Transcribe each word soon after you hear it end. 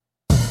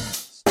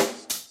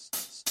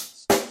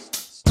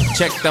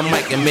check the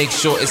mic and make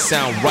sure it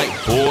sound right,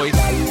 boys.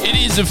 It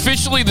is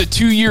officially the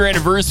 2-year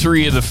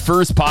anniversary of the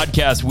first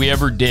podcast we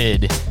ever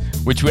did,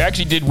 which we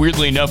actually did,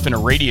 weirdly enough, in a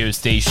radio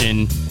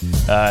station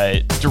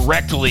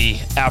directly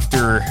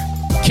after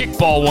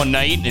kickball one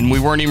night, and we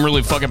weren't even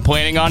really fucking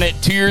planning on it.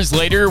 2 years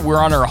later, we're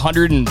on our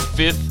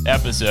 105th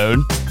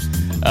episode.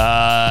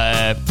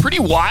 Pretty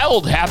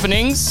wild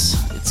happenings.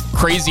 It's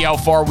crazy how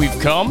far we've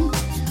come,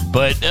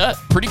 but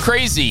pretty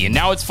crazy. And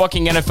now it's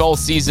fucking NFL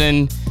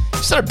season.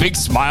 Just had a big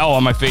smile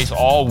on my face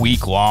all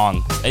week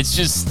long. It's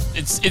just,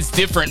 it's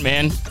different,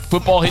 man.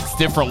 Football hits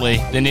differently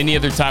than any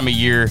other time of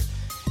year.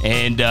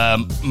 And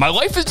my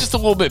life is just a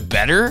little bit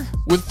better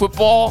with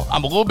football.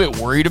 I'm a little bit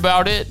worried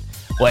about it.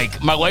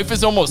 Like, my life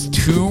is almost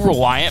too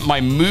reliant.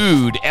 My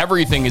mood,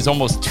 everything is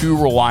almost too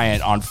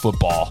reliant on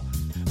football.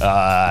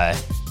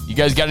 You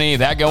guys got any of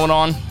that going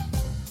on?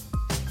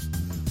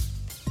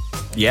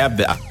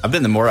 Yeah, I've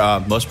been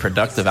the most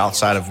productive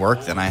outside of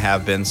work than I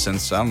have been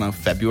since, I don't know,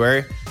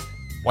 February.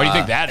 Why do you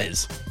think that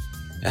is?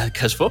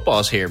 Because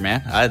football's here,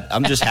 man.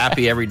 I'm just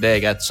happy every day. I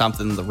got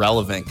something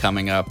relevant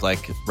coming up,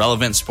 like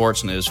relevant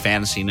sports news,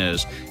 fantasy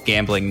news,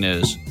 gambling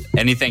news,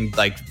 anything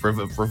like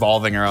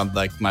revolving around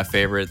like my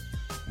favorite,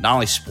 not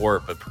only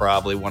sport, but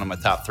probably one of my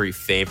top 3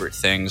 favorite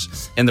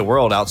things in the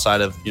world outside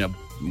of,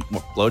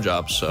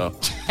 blowjobs. So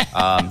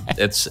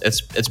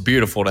it's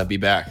beautiful to be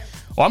back.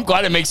 Well, I'm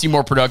glad it makes you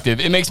more productive.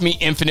 It makes me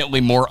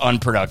infinitely more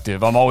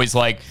unproductive. I'm always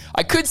like,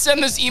 I could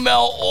send this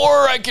email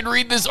or I could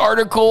read this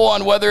article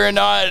on whether or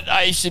not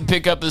I should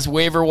pick up this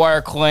waiver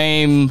wire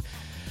claim.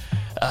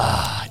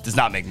 It does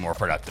not make me more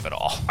productive at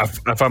all. I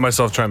find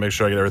myself trying to make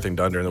sure I get everything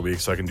done during the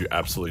week so I can do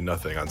absolutely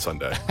nothing on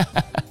Sunday.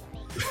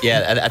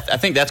 Yeah, I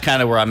think that's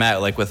kind of where I'm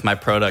at, like with my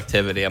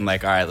productivity. I'm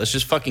like, all right, let's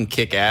just fucking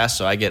kick ass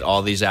so I get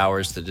all these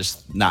hours to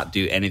just not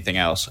do anything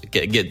else.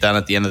 Get done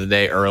at the end of the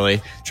day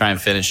early, try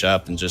and finish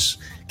up and just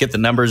get the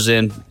numbers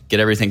in, get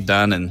everything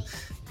done, and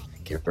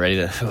get ready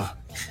to...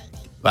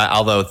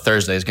 Although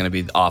Thursday is going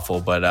to be awful,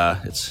 but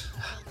it's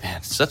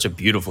such a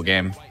beautiful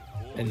game.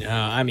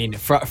 And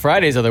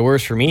Fridays are the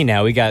worst for me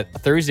now. We got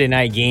Thursday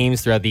night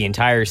games throughout the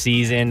entire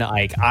season.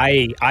 Like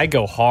I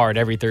go hard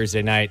every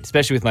Thursday night,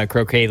 especially with my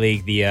croquet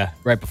league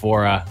right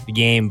before the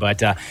game.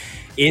 But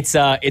it's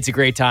a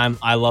great time.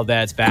 I love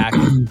that it's back.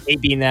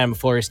 Hate being that I'm a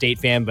Florida State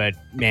fan, but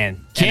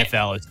man,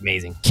 NFL is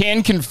amazing.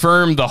 Can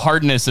confirm the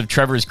hardness of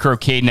Trevor's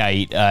croquet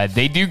night.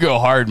 They do go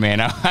hard,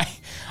 man.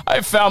 I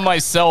found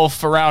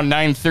myself around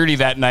 9:30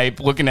 that night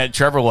looking at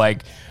Trevor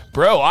like,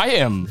 bro, I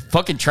am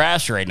fucking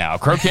trash right now.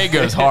 Croquet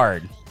goes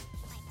hard.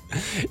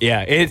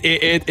 Yeah,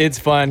 it's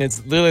fun.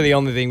 It's literally the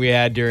only thing we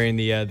had during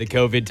the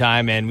COVID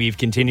time, and we've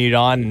continued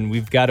on, and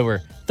we've got over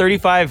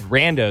 35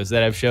 randos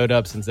that have showed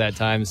up since that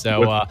time.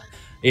 So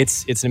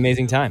it's an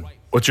amazing time.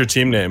 What's your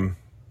team name?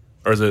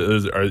 Or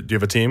do you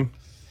have a team?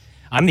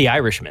 I'm the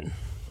Irishman,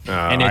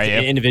 and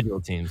it's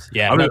individual teams.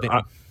 Yeah,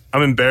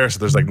 I'm embarrassed.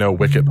 There's like no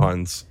Wicket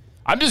puns.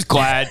 I'm just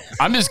glad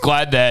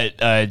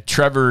that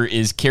Trevor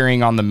is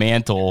carrying on the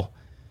mantle.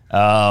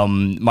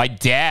 My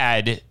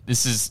dad,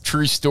 this is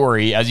true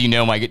story. As you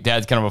know, my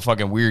dad's kind of a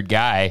fucking weird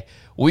guy.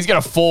 Well, he's got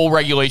a full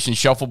regulation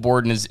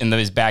shuffleboard in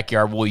his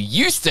backyard. Well, he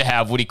used to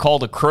have what he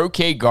called a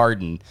croquet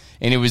garden,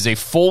 and it was a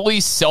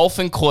fully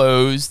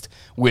self-enclosed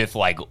with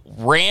like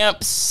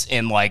ramps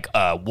and like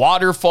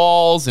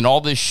waterfalls and all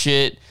this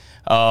shit.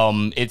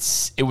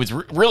 It was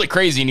really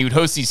crazy, and he would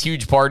host these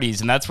huge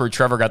parties, and that's where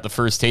Trevor got the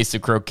first taste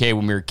of croquet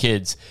when we were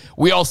kids.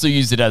 We also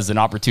used it as an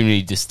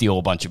opportunity to steal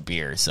a bunch of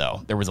beer,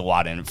 so there was a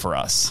lot in it for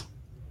us.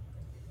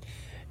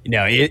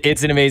 No,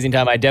 it's an amazing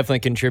time. I definitely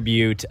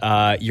contribute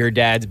your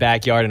dad's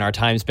backyard and our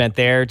time spent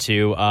there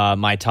to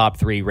my top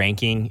 3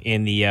 ranking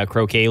in the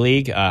croquet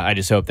league. I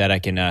just hope that I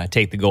can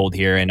take the gold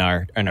here in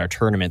our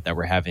tournament that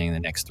we're having in the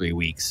next 3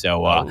 weeks.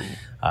 So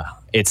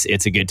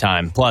it's a good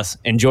time. Plus,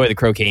 enjoy the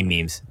croquet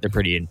memes. They're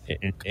pretty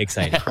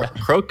exciting.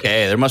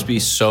 Croquet. There must be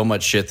so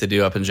much shit to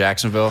do up in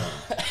Jacksonville.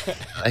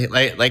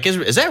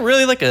 Is that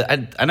really like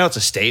I know it's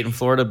a state in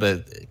Florida,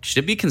 but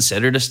should it be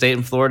considered a state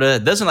in Florida?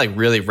 It doesn't like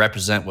really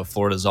represent what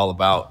Florida's all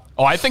about.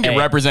 Oh, I think it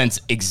represents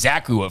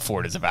exactly what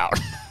Florida's about.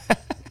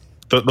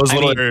 Those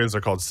little areas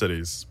are called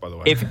cities, by the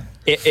way.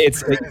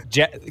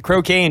 If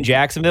croquet in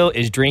Jacksonville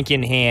is drink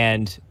in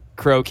hand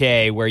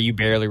croquet, where you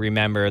barely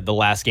remember the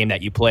last game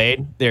that you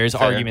played. There's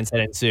arguments that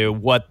ensue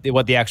what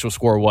the actual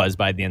score was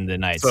by the end of the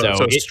night.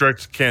 So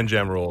strict can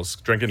jam rules.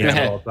 Drink in hand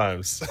at all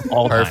times.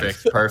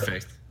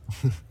 Perfect.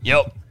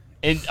 Yep.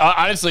 And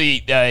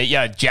honestly,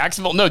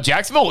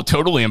 Jacksonville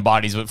totally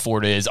embodies what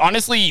Florida is.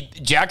 Honestly,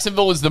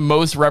 Jacksonville is the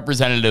most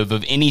representative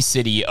of any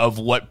city of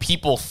what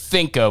people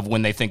think of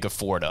when they think of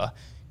Florida.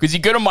 Because you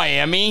go to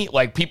Miami,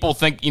 like people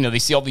think, they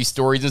see all these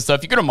stories and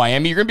stuff. You go to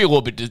Miami, you're going to be a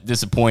little bit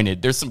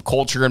disappointed. There's some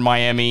culture in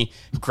Miami,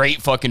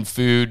 great fucking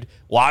food,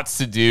 lots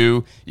to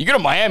do. You go to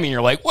Miami and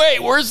you're like,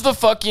 wait, where's the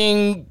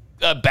fucking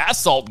bath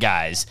salt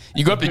guys?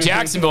 You go up to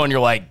Jacksonville and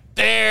you're like,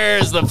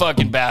 there's the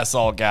fucking bath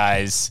salt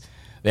guys.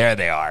 There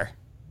they are.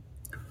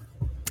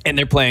 And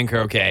they're playing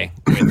croquet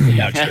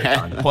without shirts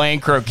on.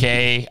 Playing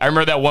croquet. I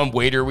remember that one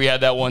waiter we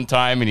had that one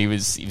time, and he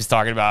was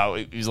talking about,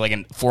 he was like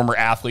a former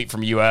athlete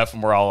from UF,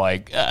 and we're all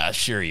like,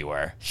 sure you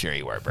were,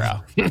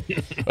 bro.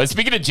 But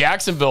speaking of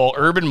Jacksonville,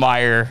 Urban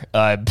Meyer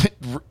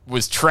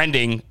was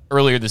trending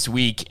earlier this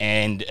week,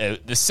 and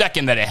the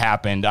second that it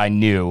happened, I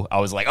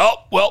was like, oh,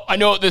 well, I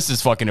know what this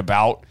is fucking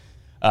about.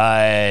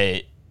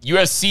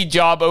 USC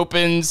job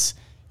opens.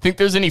 Think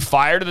there's any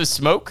fire to the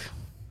smoke?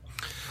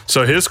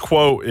 So his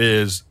quote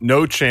is,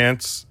 "No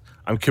chance.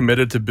 I'm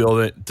committed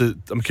to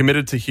I'm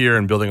committed to here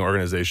and building an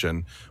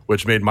organization,"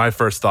 which made my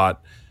first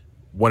thought,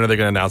 when are they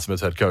going to announce him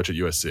as head coach at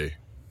USC?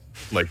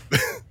 Like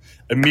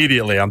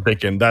immediately, I'm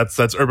thinking that's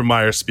Urban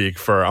Meyer speak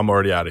for I'm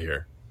already out of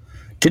here.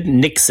 Didn't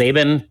Nick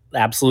Saban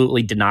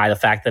absolutely deny the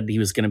fact that he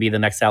was going to be the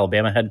next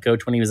Alabama head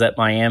coach when he was at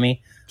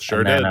Miami?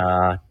 Sure did.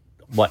 I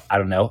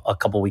don't know, a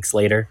couple weeks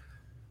later.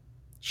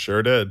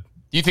 Sure did.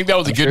 Do you think that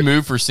was a good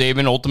move for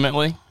Saban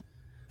ultimately?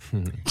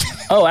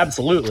 Oh,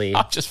 absolutely.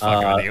 I'm just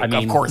fucking with you.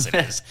 Of course it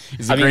is.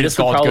 He's the this greatest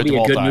would college probably coach be of a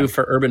all good time. move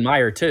for Urban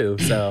Meyer too.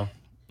 So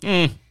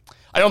I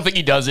don't think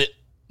he does it.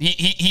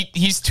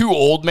 He's too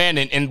old, man.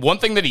 And one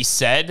thing that he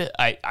said,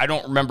 I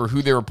don't remember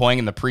who they were playing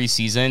in the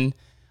preseason.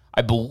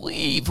 I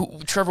believe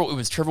it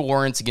was Trevor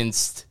Lawrence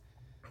against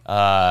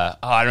I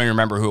don't even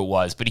remember who it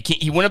was, but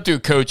he went up to a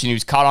coach and he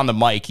was caught on the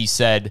mic. He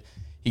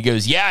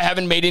goes, "Yeah, I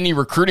haven't made any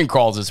recruiting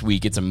calls this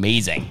week. It's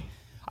amazing."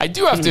 I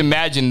do have to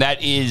imagine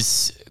that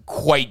is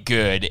quite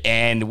good.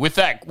 And with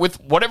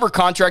whatever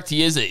contract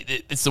he is,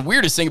 it's the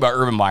weirdest thing about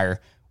Urban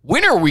Meyer.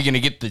 When are we going to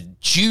get the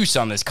juice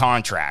on this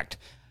contract?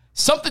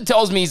 Something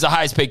tells me he's the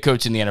highest paid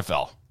coach in the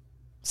NFL.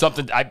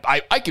 Something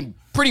I can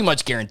pretty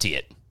much guarantee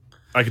it.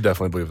 I could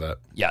definitely believe that.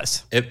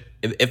 Yes.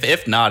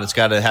 If not, it's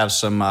got to have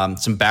some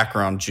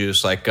background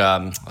juice, like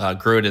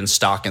Gruden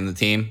stock in the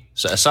team,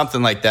 so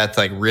something like that, to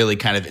like really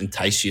kind of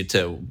entice you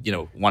to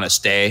want to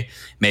stay.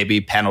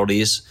 Maybe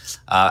penalties.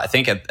 I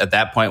think at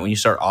that point, when you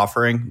start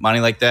offering money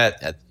like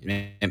that,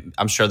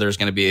 I'm sure there's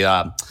going to be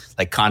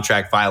like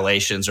contract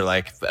violations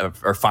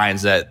or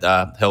fines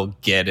that he'll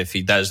get if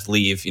he does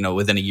leave,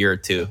 within a year or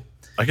two.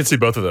 I can see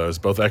both of those,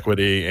 both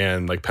equity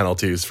and like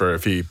penalties for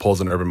if he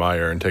pulls an Urban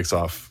Meyer and takes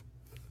off.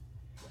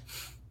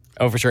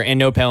 Oh, for sure. And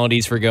no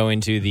penalties for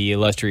going to the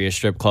illustrious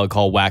strip club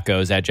called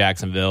Wacko's at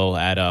Jacksonville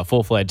at a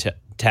full-fledged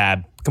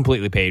tab,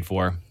 completely paid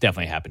for.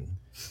 Definitely happened.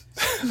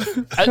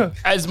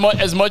 As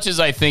much as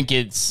I think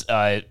it's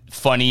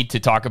funny to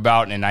talk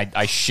about, and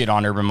I shit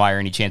on Urban Meyer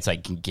any chance I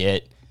can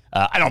get,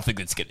 I don't think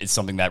it's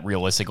something that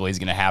realistically is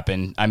going to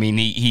happen. I mean,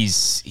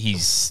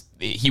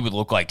 he would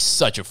look like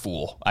such a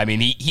fool. I mean,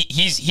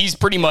 he's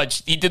pretty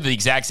much, he did the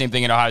exact same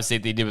thing in Ohio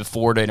State they did with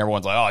Florida, and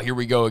everyone's like, oh, here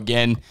we go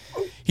again.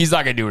 He's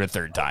not going to do it a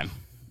third time.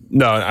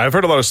 No, I've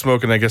heard a lot of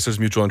smoke, and I guess there's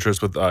mutual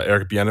interest with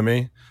Eric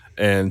Bieniemy,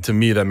 and to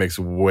me, that makes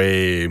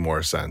way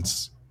more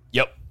sense.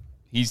 Yep,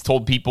 he's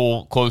told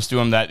people close to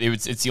him that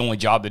it's the only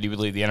job that he would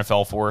leave the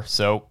NFL for.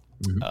 So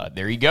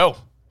there you go,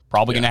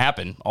 probably going to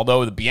happen. Although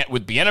with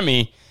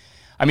Bieniemy,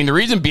 I mean, the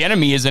reason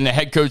Bieniemy isn't a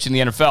head coach in the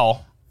NFL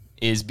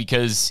is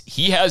because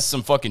he has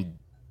some fucking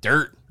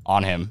dirt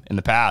on him in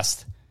the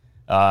past,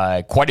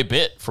 quite a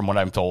bit, from what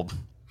I'm told.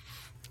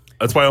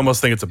 That's why I almost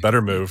think it's a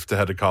better move to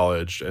head to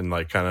college and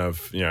like kind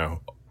of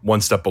one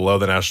step below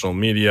the national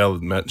media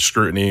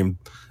scrutiny.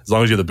 As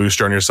long as you have the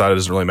booster on your side, it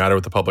doesn't really matter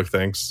what the public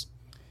thinks.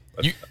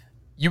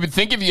 You would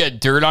think if you had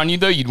dirt on you,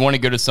 though, you'd want to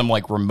go to some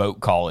like remote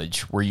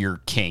college where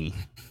you're king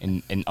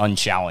and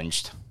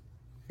unchallenged.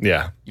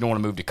 Yeah. You don't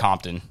want to move to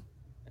Compton.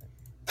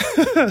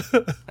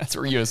 That's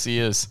where USC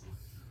is.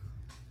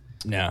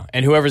 No,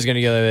 and whoever's going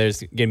to go there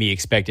is going to be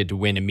expected to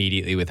win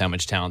immediately with how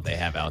much talent they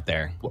have out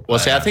there. Well,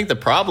 see, I think the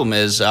problem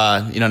is,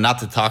 not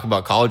to talk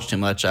about college too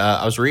much.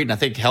 I was reading, I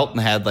think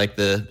Helton had like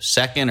the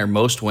second or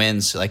most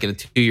wins, like in a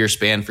 2-year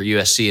span for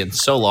USC in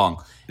so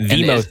long.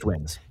 The most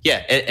wins. Yeah,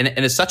 and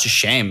it's such a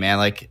shame, man.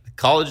 Like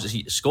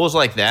college schools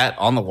like that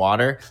on the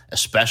water,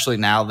 especially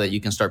now that you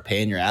can start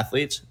paying your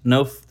athletes.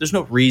 There's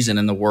no reason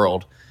in the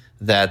world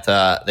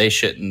that they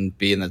shouldn't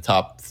be in the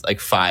top like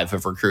 5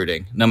 of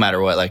recruiting, no matter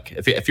what. Like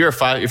if you're a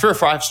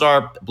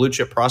 5-star blue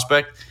chip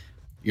prospect,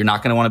 you're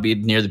not going to want to be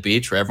near the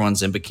beach where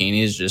everyone's in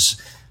bikinis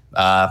just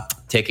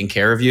taking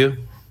care of you.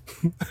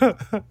 Could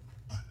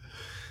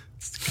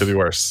be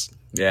worse.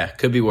 Yeah,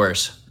 could be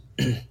worse.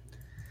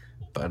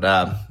 But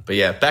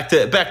yeah, back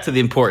to the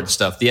important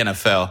stuff, the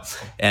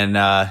NFL, and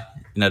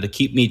to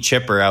keep me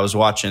chipper, I was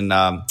watching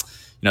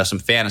some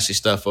fantasy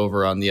stuff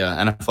over on the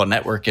NFL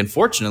Network. And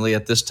fortunately,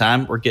 at this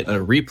time, we're getting a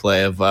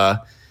replay of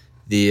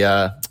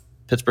the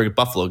Pittsburgh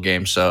Buffalo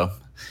game. So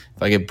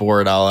if I get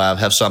bored, I'll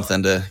have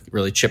something to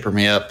really chipper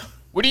me up.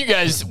 What do you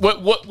guys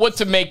what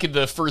to make of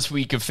the first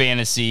week of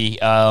fantasy?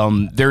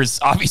 There's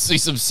obviously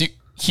some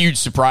huge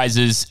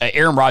surprises.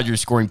 Aaron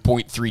Rodgers scoring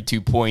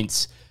 0.32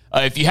 points.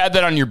 If you had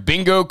that on your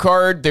bingo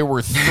card, there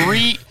were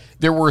three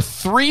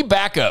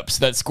backups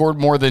that scored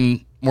more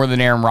than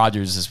Aaron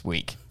Rodgers this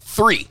week.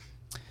 3.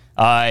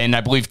 And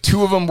I believe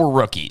 2 of them were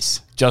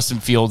rookies, Justin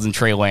Fields and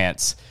Trey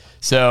Lance.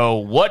 So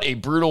what a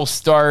brutal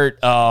start.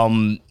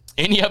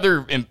 Any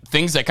other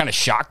things that kind of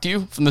shocked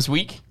you from this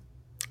week?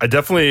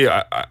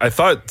 I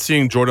thought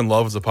seeing Jordan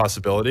Love was a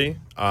possibility.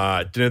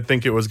 Didn't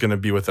think it was going to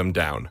be with them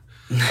down.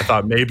 I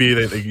thought maybe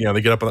they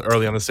get up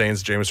early on the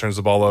Saints. Jameis turns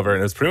the ball over,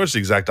 and it's pretty much the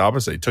exact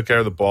opposite. He took care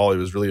of the ball. He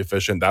was really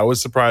efficient. That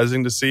was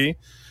surprising to see.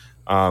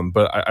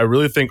 But I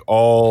really think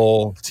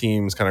all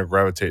teams kind of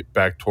gravitate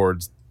back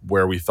towards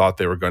where we thought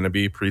they were going to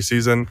be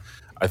preseason.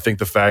 I think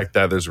the fact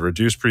that there's a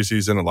reduced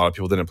preseason, a lot of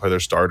people didn't play their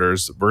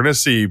starters. We're going to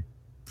see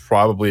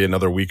probably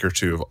another week or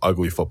two of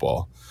ugly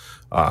football.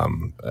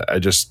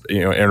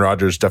 Aaron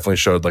Rodgers definitely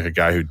showed like a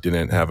guy who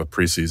didn't have a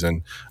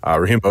preseason.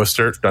 Raheem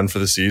Mostert done for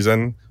the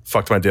season.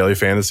 Fucked my daily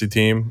fantasy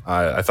team.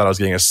 I thought I was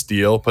getting a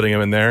steal putting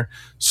him in there.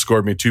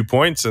 Scored me 2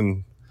 points,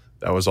 and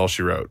that was all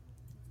she wrote.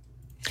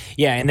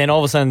 Yeah, and then all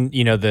of a sudden,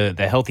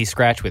 the healthy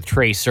scratch with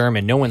Trey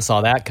Sermon, no one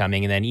saw that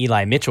coming, and then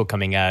Eli Mitchell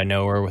coming out of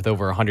nowhere with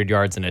over 100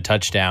 yards and a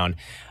touchdown.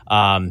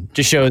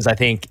 Just shows, I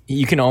think,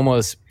 you can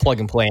almost plug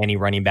and play any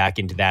running back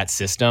into that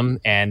system,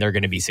 and they're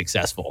going to be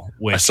successful,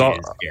 which is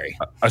scary.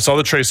 I saw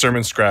the Trey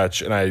Sermon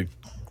scratch, and I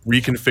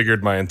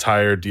reconfigured my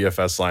entire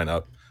DFS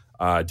lineup.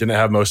 Didn't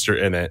have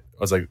Mostert in it. I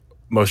was like,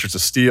 Mostert's a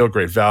steal,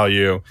 great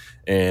value,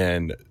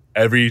 and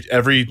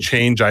every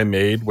change I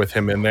made with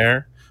him in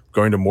there,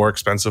 going to more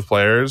expensive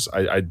players,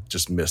 I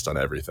just missed on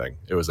everything.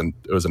 It was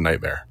a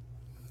nightmare.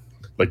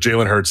 Like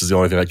Jalen Hurts is the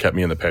only thing that kept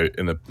me in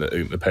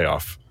the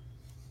payoff.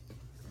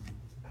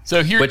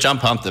 So here, which I'm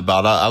pumped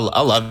about.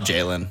 I love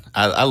Jalen.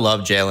 I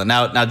love Jalen.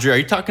 Now, Drew, are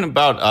you talking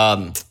about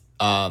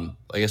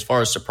like as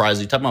far as surprise?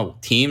 Are you talking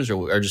about teams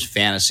or just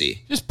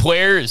fantasy? Just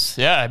players.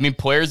 Yeah, I mean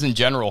players in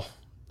general.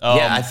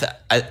 I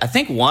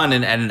think one,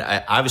 and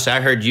obviously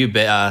I heard you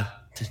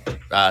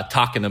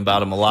talking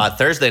about him a lot.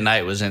 Thursday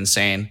night was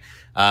insane.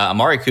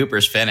 Amari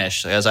Cooper's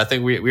finished, as I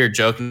think we were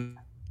joking.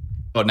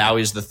 But now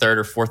he's the third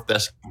or fourth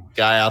best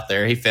guy out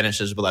there. He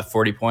finishes with like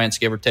 40 points,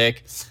 give or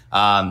take.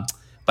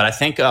 But I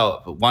think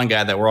one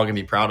guy that we're all going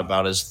to be proud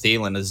about is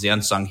Thielen, is the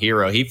unsung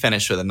hero. He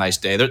finished with a nice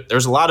day.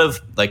 There's a lot of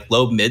like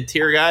low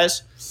mid-tier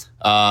guys.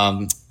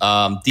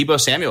 Deebo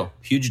Samuel,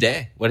 huge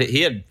day.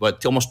 He had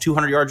almost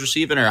 200 yards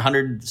receiving or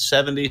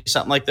 170,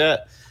 something like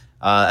that.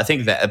 I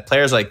think that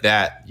players like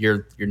that,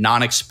 your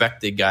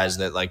non-expected guys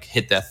that like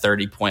hit that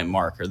 30-point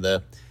mark or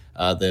the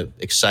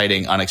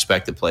exciting,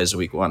 unexpected plays of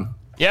week one.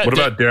 Yeah. What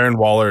about Darren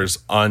Waller's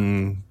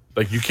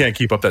you can't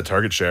keep up that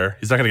target share.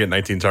 He's not going to get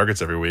 19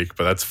 targets every week,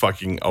 but that's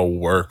fucking a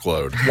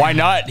workload. Why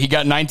not? He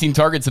got 19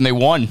 targets and they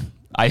won.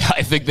 I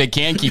think they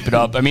can keep it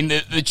up. I mean,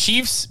 the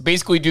Chiefs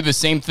basically do the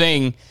same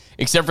thing,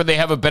 except for they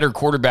have a better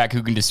quarterback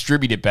who can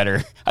distribute it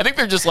better. I think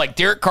they're just like,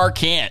 Derek Carr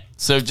can't,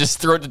 so just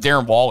throw it to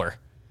Darren Waller.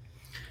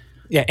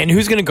 Yeah, and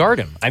who's going to guard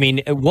him? I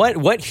mean,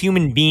 what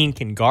human being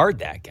can guard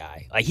that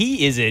guy? Like,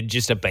 he is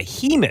just a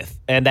behemoth,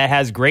 and that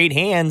has great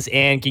hands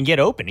and can get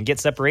open and get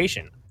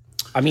separation.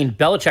 I mean,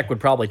 Belichick would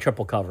probably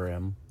triple cover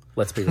him.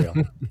 Let's be real.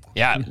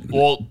 Yeah,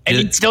 well, and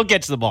he'd still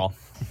catch the ball.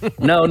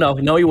 No,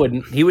 he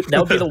wouldn't. That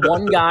would be the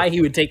one guy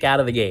he would take out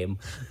of the game.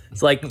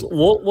 It's like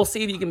we'll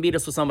see if you can beat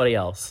us with somebody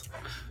else.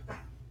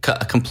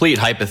 A complete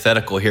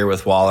hypothetical here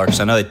with Waller, because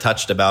I know they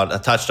touched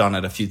on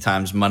it a few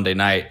times Monday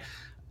night.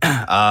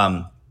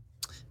 Are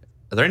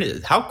there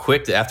how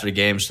quick after the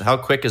games? How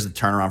quick is the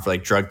turnaround for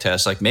like drug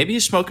tests? Like maybe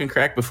he's smoking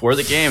crack before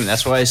the game, and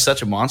that's why he's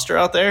such a monster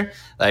out there.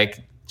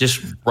 Like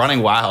just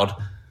running wild.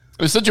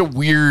 It was such a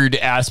weird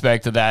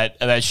aspect of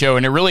that show,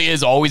 and it really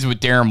is always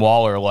with Darren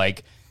Waller.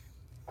 Like,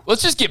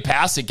 let's just get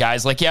past it,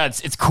 guys. Like, yeah,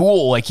 it's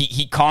cool. Like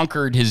he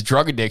conquered his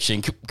drug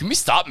addiction. Can we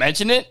stop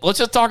mentioning it? Let's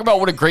just talk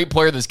about what a great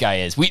player this guy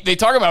is. They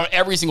talk about it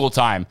every single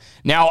time.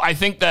 Now, I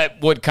think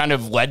that what kind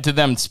of led to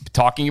them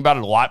talking about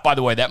it a lot. By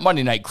the way, that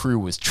Monday Night Crew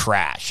was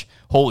trash.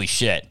 Holy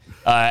shit.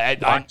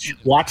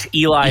 Watch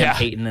Eli and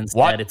Peyton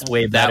instead. It's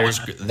way better.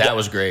 That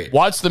was great.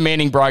 Watch the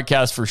Manning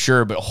broadcast for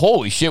sure, but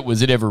holy shit,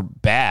 was it ever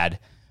bad.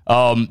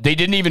 They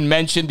didn't even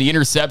mention the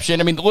interception.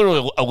 I mean,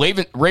 literally,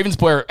 a Ravens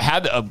player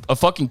had a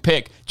fucking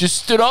pick,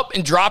 just stood up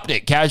and dropped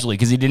it casually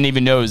because he didn't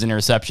even know it was an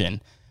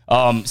interception.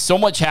 So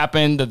much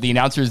happened that the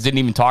announcers didn't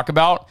even talk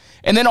about.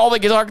 And then all they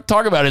can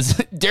talk about is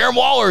Darren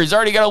Waller. He's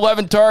already got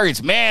 11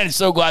 targets. Man,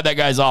 so glad that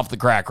guy's off the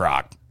crack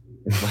rock.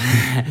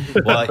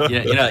 Well,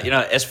 you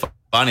know, it's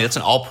funny. That's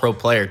an all-pro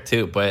player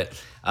too. But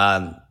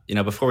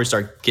before we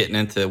start getting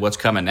into what's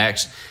coming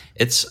next,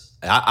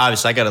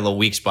 obviously I got a little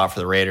weak spot for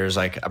the Raiders.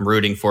 Like I'm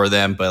rooting for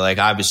them, but like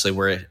obviously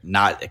we're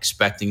not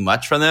expecting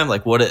much from them.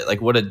 Like what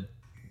a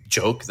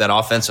joke that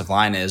offensive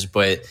line is,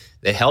 but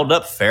they held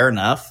up fair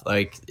enough.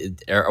 Like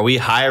are we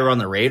higher on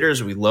the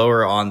Raiders? Are we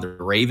lower on the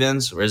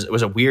Ravens? Or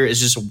it's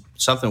just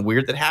something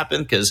weird that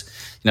happened because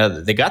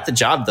they got the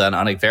job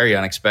done very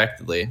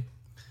unexpectedly.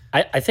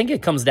 I think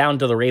it comes down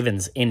to the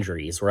Ravens'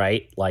 injuries,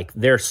 right? Like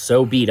they're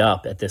so beat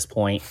up at this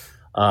point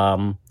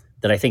that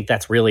I think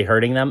that's really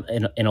hurting them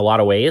in a lot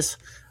of ways.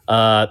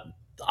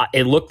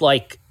 It looked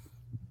like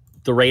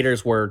the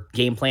Raiders were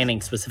game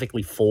planning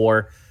specifically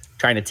for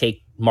trying to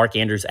take Mark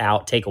Andrews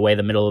out, take away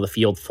the middle of the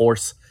field,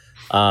 force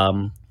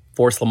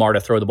force Lamar to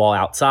throw the ball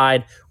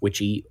outside, which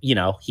he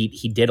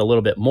did a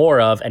little bit more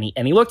of, and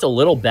he looked a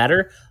little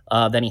better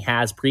than he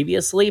has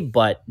previously,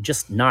 but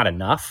just not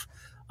enough.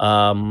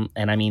 And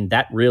I mean,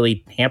 that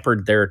really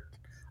hampered their,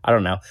 I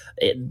don't know.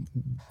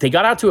 They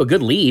got out to a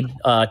good lead.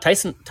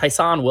 Tyson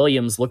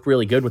Williams looked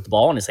really good with the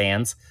ball in his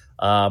hands.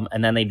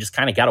 And then they just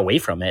kind of got away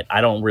from it.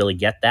 I don't really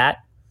get that,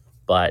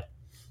 but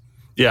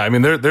yeah, I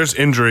mean, there's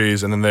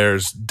injuries, and then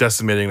there's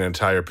decimating an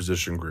entire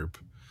position group.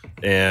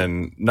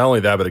 And not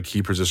only that, but a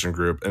key position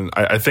group. And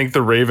I think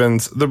the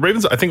Ravens,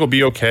 I think will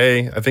be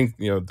okay. I think,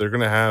 they're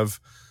going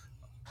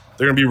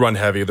to be run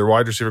heavy. Their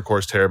wide receiver core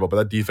is terrible, but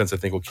that defense, I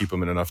think, will keep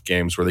them in enough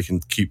games where they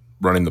can keep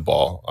running the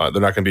ball. They're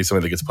not going to be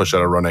somebody that gets pushed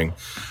out of running.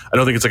 I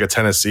don't think it's like a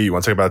Tennessee. You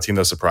want to talk about a team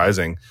that's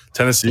surprising.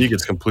 Tennessee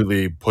gets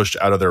completely pushed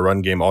out of their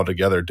run game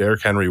altogether.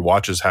 Derrick Henry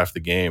watches half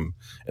the game,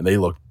 and they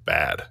look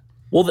bad.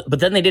 Well, but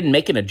then they didn't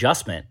make an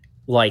adjustment.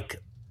 Like,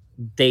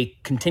 they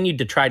continued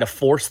to try to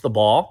force the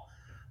ball.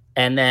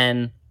 And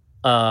then,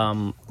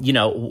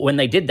 when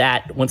they did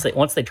that, once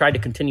they tried to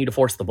continue to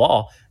force the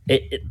ball,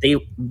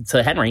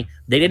 to Henry,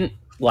 they didn't,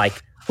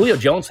 like, Julio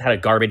Jones had a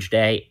garbage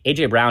day.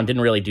 A.J. Brown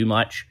didn't really do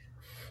much.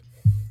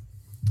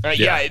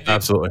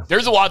 Absolutely.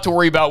 There's a lot to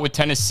worry about with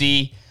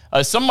Tennessee.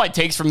 Some of my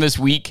takes from this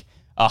week,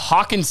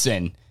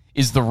 Hawkinson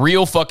is the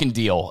real fucking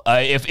deal.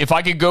 If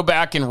I could go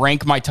back and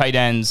rank my tight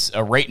ends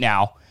right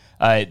now,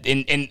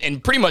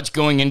 and pretty much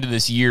going into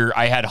this year,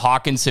 I had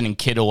Hawkinson and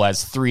Kittle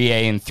as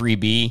 3A and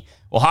 3B.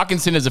 Well,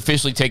 Hawkinson has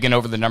officially taken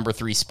over the number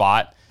 3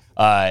 spot.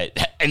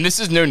 And this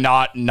is no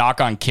knock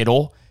on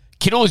Kittle.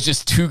 Kittle is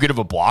just too good of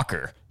a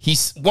blocker.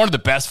 He's one of the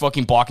best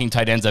fucking blocking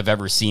tight ends I've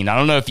ever seen. I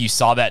don't know if you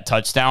saw that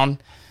touchdown,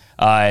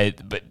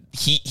 but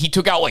he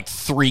took out like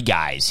 3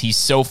 guys. He's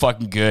so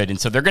fucking good.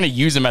 And so they're going to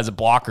use him as a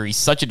blocker. He's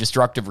such a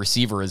destructive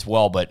receiver as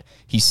well, but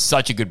he's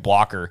such a good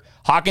blocker.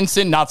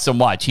 Hawkinson, not so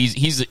much.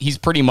 He's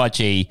pretty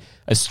much a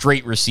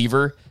straight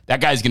receiver.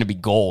 That guy's going to be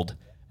gold.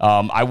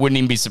 I wouldn't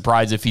even be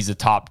surprised if he's a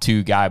top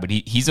 2 guy, but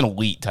he's an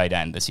elite tight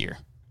end this year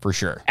for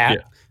sure.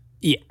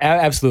 Yeah,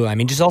 absolutely. I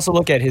mean, just also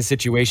look at his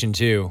situation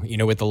too,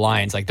 with the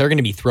Lions. Like, they're going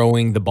to be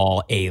throwing the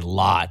ball a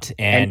lot.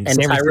 And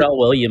Tyrell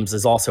Williams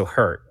is also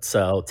hurt.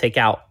 So take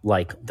out,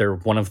 like, they're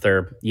one of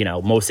their,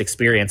 most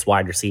experienced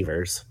wide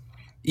receivers.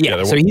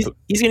 Yeah, so he's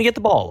going to get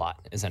the ball a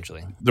lot,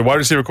 essentially. The wide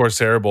receiver core is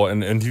terrible.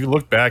 And if you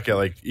look back at,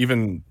 like,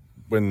 even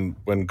when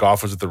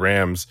Goff was at the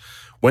Rams,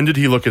 when did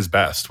he look his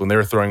best? When they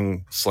were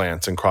throwing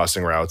slants and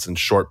crossing routes and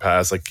short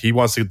pass. Like, he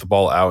wants to get the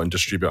ball out and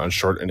distribute on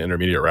short and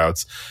intermediate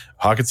routes.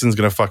 Hawkinson's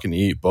going to fucking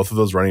eat. Both of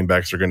those running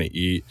backs are going to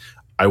eat.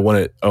 I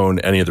wouldn't own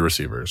any of the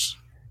receivers.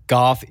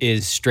 Goff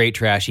is straight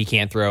trash. He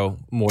can't throw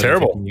more than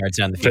 15 yards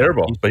down the field.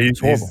 Terrible.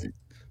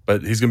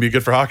 He's going to be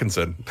good for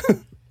Hawkinson.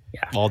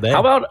 Yeah. All day.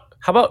 How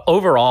about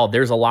overall,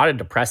 there's a lot of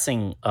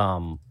depressing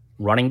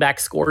running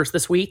back scores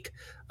this week.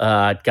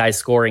 Guys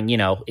scoring,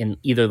 in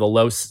either the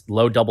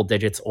low double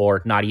digits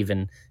or not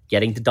even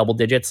getting to double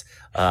digits.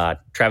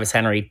 Travis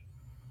Henry,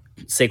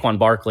 Saquon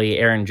Barkley,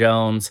 Aaron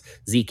Jones,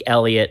 Zeke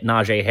Elliott,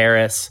 Najee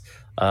Harris,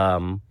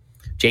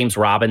 James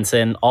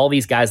Robinson, all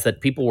these guys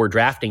that people were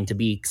drafting to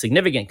be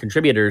significant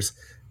contributors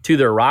to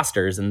their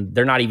rosters, and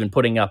they're not even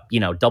putting up,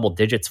 double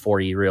digits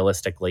for you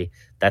realistically.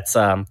 That's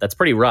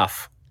pretty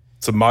rough.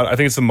 I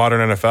think it's the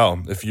modern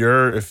NFL.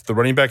 If the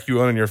running back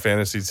you own in your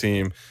fantasy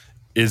team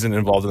isn't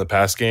involved in the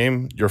pass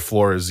game, your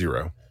floor is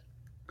 0.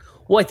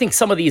 Well, I think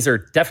some of these are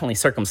definitely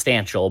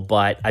circumstantial,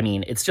 but I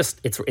mean,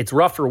 it's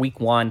rough for week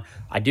 1.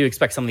 I do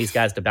expect some of these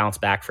guys to bounce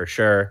back for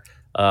sure.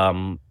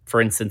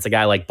 For instance, a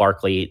guy like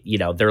Barkley,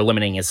 they're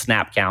limiting his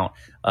snap count,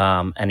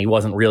 and he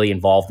wasn't really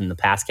involved in the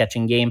pass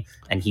catching game,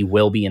 and he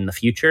will be in the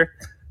future.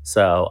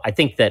 So I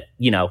think that,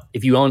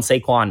 if you own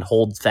Saquon,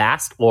 hold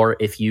fast, or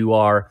if you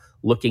are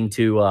looking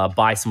to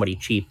buy somebody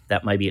cheap,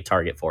 that might be a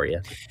target for you.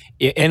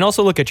 And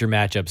also look at your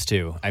matchups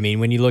too. I mean,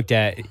 when you looked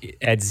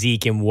at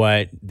Zeke and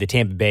what the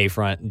Tampa Bay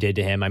front did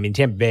to him, I mean,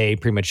 Tampa Bay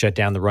pretty much shut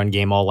down the run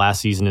game all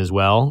last season as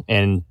well,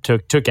 and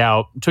took Zeke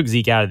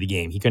out of the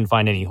game. He couldn't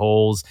find any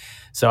holes.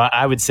 So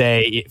I would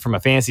say, from a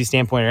fantasy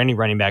standpoint or any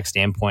running back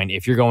standpoint,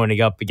 if you're going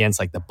up against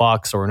like the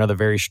Bucks or another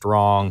very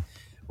strong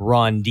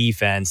run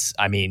defense,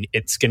 I mean,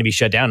 it's going to be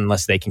shut down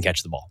unless they can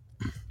catch the ball.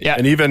 Yeah,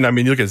 and even, I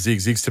mean, you look at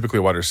Zeke's typically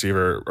a wide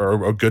receiver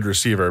or a good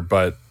receiver,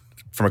 but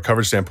from a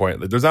coverage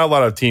standpoint, there's not a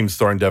lot of teams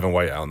throwing Devin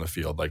White out on the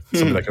field, like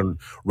somebody that can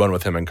run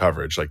with him in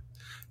coverage. Like,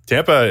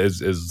 Tampa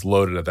is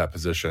loaded at that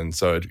position,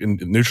 so it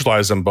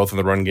neutralizes them both in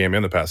the run game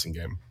and the passing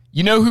game.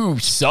 You know who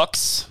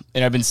sucks?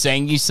 And I've been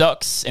saying he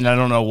sucks, and I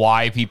don't know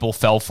why people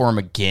fell for him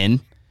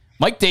again.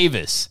 Mike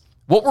Davis.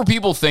 What were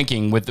people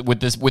thinking with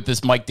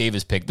this Mike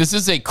Davis pick? This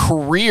is a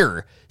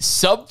career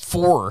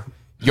sub-4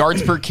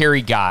 yards per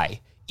carry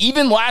guy.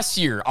 Even last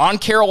year on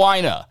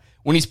Carolina,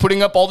 when he's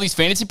putting up all these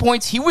fantasy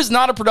points, he was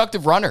not a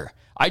productive runner.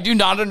 I do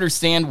not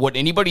understand what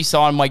anybody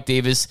saw in Mike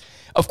Davis.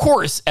 Of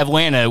course,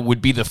 Atlanta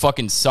would be the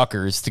fucking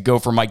suckers to go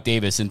for Mike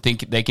Davis and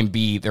think they can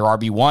be their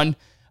RB1.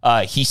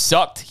 He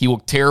sucked. He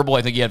looked terrible.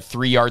 I think he had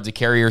 3 yards a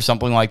carry or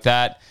something like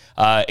that.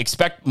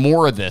 Expect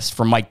more of this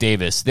from Mike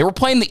Davis. They were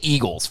playing the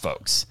Eagles,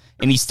 folks,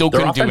 and he still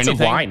couldn't do anything. Their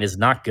offensive line is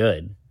not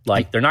good.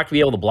 Like, they're not going to be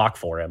able to block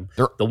for him.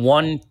 The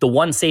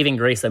one saving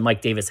grace that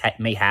Mike Davis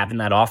may have in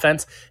that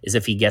offense is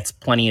if he gets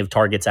plenty of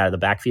targets out of the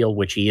backfield,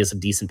 which he is a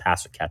decent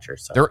passer catcher.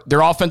 So their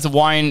offensive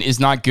line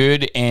is not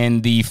good,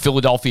 and the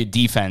Philadelphia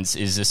defense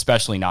is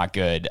especially not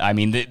good. I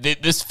mean,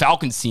 this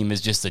Falcons team is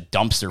just a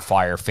dumpster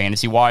fire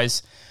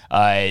fantasy-wise.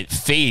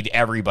 Fade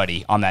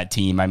everybody on that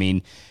team. I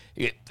mean,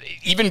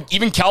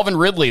 even Calvin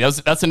Ridley,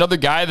 that's another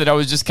guy that I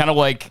was just kind of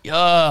like,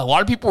 a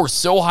lot of people were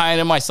so high on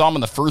him. I saw him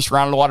in the first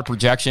round in a lot of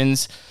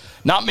projections.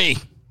 Not me.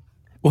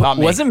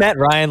 Wasn't Matt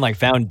Ryan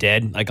found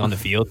dead on the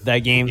field that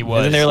game? He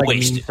was. Wasn't there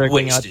wasted.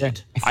 out there?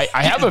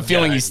 I have a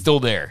feeling he's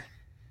still there.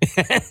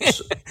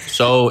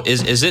 So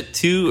is it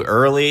too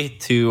early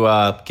to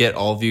get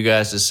all of you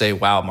guys to say,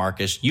 wow,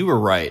 Marcus, you were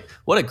right.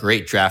 What a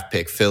great draft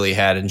pick Philly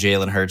had in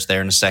Jalen Hurts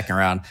there in the second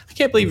round. I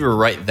can't believe you were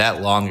right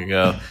that long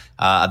ago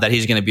that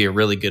he's going to be a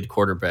really good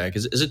quarterback.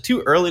 Is it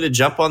too early to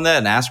jump on that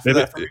and ask for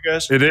that from you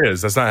guys? It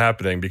is. That's not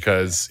happening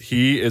because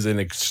he is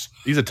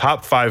he's a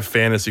top 5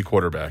 fantasy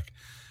quarterback.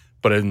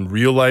 But in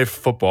real life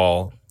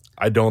football,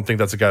 I don't think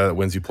that's a guy that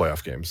wins you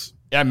playoff games.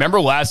 Yeah, I remember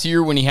last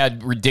year when he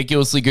had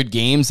ridiculously good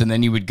games and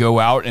then he would go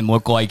out and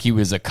look like he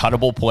was a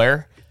cuttable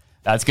player.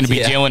 That's going to be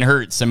Jalen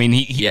Hurts. I mean,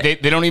 they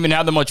don't even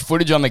have that much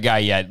footage on the guy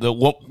yet.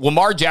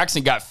 Lamar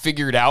Jackson got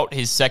figured out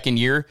his second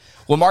year.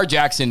 Lamar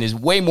Jackson is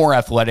way more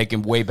athletic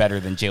and way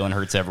better than Jalen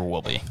Hurts ever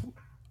will be.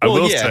 I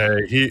will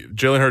say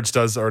Jalen Hurts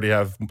does already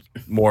have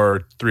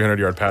more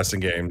 300-yard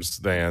passing games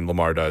than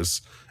Lamar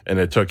does. And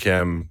it took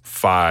him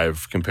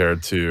 5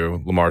 compared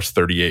to Lamar's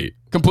 38.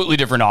 Completely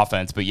different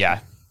offense, but yeah.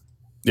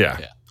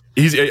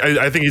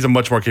 I think he's a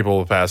much more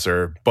capable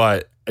passer.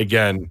 But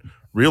again,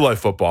 real life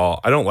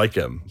football, I don't like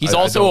him. He's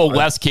also a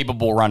less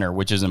capable runner,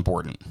 which is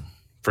important.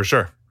 For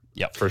sure.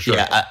 Yep. For sure.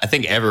 Yeah, I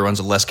think everyone's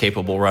a less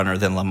capable runner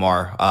than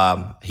Lamar.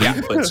 He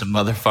put some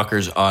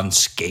motherfuckers on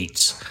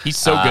skates. He's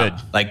so good.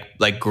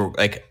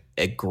 Like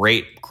a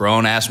great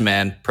grown-ass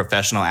man,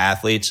 professional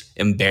athletes,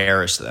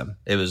 embarrass them.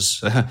 It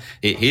was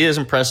he is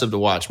impressive to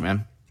watch,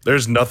 man.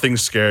 There's nothing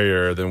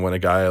scarier than when a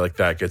guy like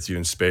that gets you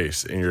in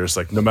space and you're just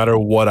like, no matter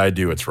what I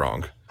do, it's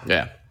wrong.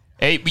 Yeah.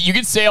 Hey, but you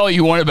can say all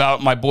you want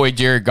about my boy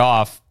Jared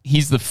Goff.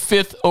 He's the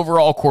 5th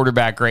overall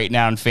quarterback right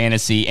now in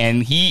fantasy,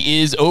 and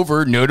he is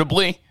over,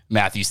 notably,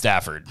 Matthew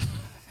Stafford.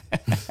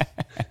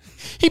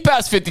 He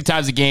passed 50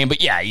 times a game,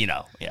 but yeah.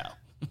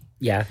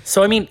 Yeah.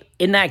 So, I mean,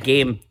 in that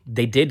game,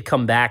 they did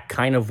come back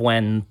kind of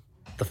when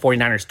the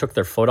 49ers took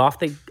their foot off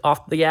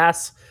the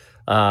gas.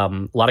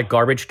 A lot of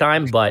garbage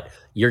time, but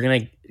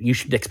you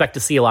should expect to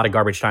see a lot of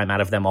garbage time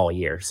out of them all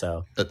year.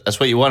 So that's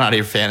what you want out of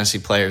your fantasy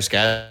players,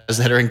 guys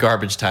that are in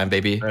garbage time,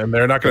 baby. And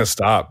they're not going to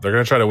stop. They're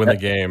going to try to win the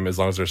game as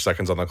long as there's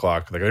seconds on the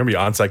clock. They're going to be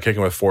onside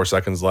kicking with 4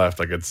 seconds left.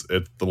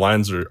 The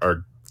lines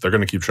are they're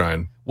going to keep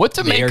trying. What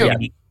to make of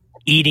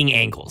eating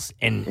ankles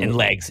and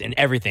legs and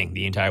everything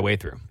the entire way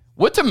through.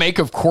 What to make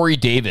of Corey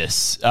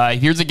Davis?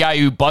 Here's a guy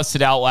who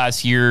busted out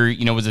last year,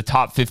 was a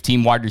top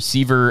 15 wide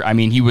receiver. I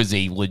mean, he was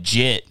a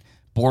legit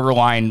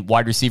borderline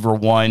wide receiver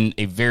 1,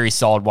 a very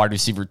solid wide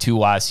receiver 2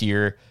 last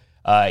year.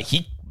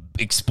 He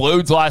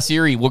explodes last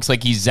year. He looks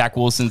like he's Zach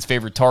Wilson's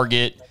favorite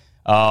target.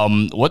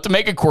 What to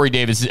make of Corey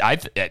Davis?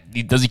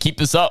 Does he keep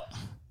this up?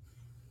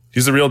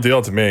 He's the real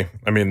deal to me.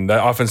 I mean,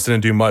 that offense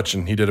didn't do much,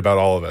 and he did about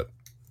all of it.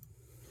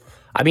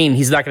 I mean,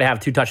 he's not going to have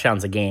 2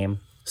 touchdowns a game,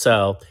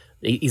 so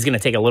he's going to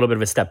take a little bit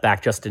of a step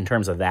back just in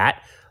terms of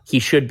that. He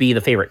should be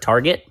the favorite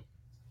target,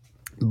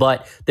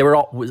 but they were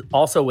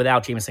also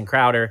without Jamison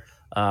Crowder.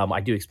 I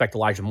do expect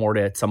Elijah Moore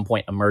to at some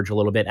point emerge a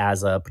little bit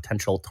as a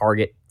potential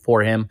target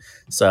for him.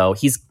 So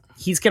he's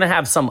going to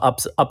have some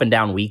up and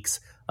down weeks,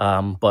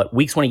 but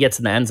weeks when he gets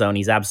in the end zone,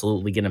 he's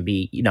absolutely going to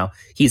be,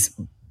 he's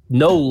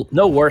no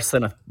worse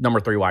than a number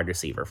 3 wide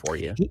receiver for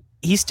you.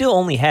 He still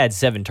only had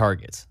 7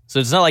 targets, so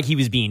it's not like he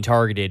was being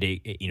targeted,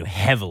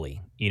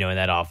 heavily, in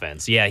that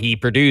offense. Yeah, he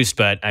produced,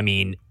 but I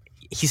mean,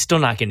 he's still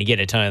not going to get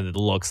a ton of the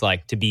looks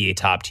like to be a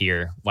top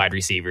tier wide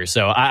receiver.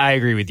 So I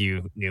agree with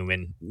you,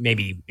 Newman.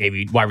 Maybe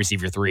wide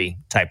receiver 3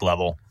 type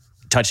level,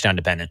 touchdown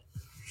dependent.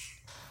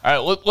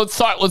 All right, let's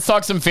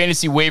talk some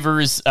fantasy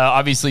waivers.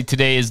 Obviously,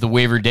 today is the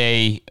waiver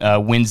day,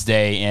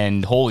 Wednesday,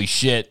 and holy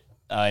shit,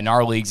 in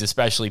our leagues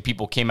especially,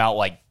 people came out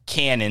like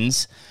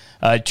cannons.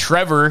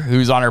 Trevor,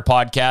 who's on our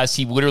podcast,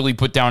 he literally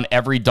put down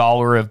every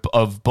dollar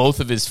of both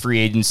of his free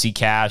agency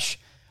cash.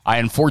 I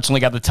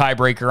unfortunately got the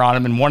tiebreaker on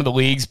him in one of the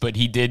leagues, but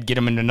he did get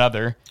him in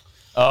another.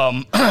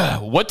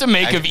 What to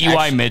make of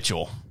Eli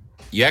Mitchell?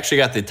 You actually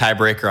got the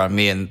tiebreaker on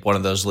me in one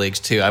of those leagues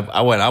too.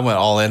 I went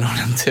all in on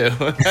him too.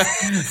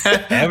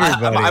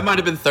 Everybody. I might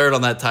have been third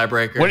on that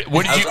tiebreaker.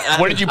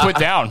 What did you put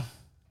down?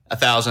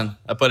 1,000.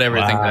 I put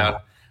everything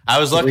down. I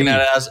was looking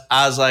at it.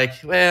 I was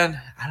like,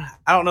 man,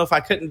 I don't know if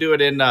I couldn't do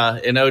it in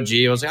OG.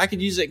 I was like, I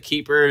could use it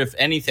keeper if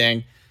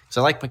anything. Because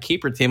I like my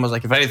keeper team. I was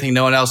like, if anything,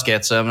 no one else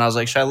gets them. And I was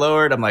like, should I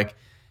lower it? I'm like,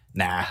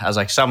 nah. I was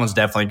like, someone's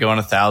definitely going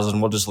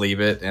 1,000. We'll just leave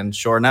it. And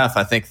sure enough,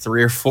 I think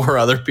 3 or 4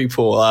 other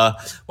people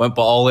went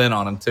all in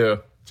on him too.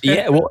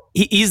 Yeah, well,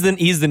 he's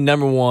the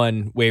number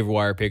one waiver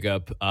wire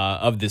pickup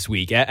of this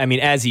week. I mean,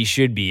 as he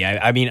should be.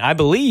 I mean, I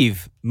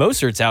believe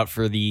Mostert's out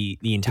for the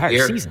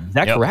entire season. Is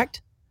that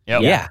correct?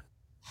 Yep. Yeah.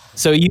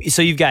 So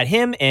you've got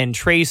him and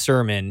Trey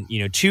Sermon,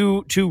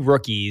 two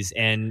rookies,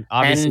 and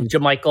obviously and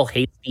JaMychal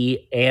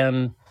Hasty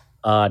and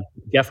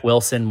Jeff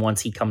Wilson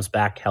once he comes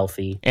back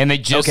healthy. And they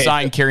just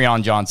signed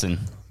Kerryon Johnson.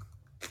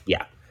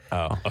 Yeah.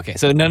 Oh, okay.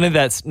 So none of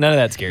that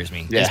scares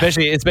me,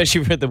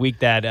 especially for the week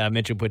that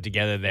Mitchell put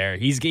together. There,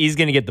 he's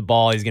going to get the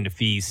ball. He's going to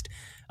feast.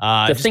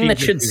 The thing that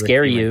should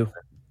scare you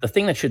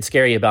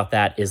about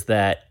that is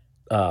that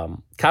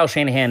Kyle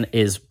Shanahan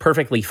is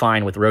perfectly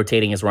fine with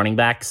rotating his running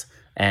backs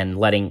and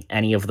letting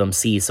any of them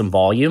see some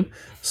volume.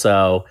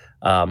 So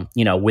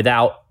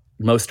without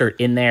Mostert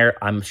in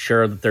there, I'm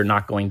sure that they're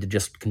not going to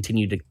just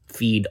continue to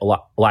feed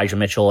Elijah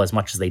Mitchell as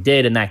much as they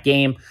did in that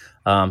game.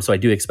 So I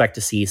do expect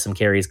to see some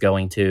carries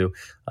going to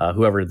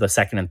whoever the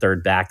second and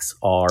third backs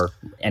are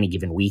any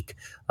given week.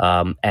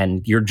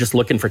 And you're just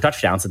looking for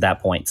touchdowns at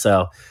that point.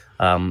 So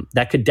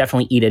that could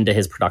definitely eat into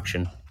his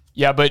production.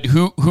 Yeah, but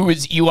who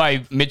is Eli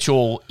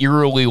Mitchell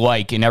eerily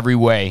like in every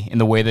way, in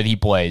the way that he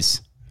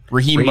plays?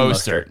 Raheem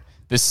Mostert.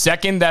 The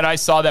second that I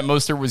saw that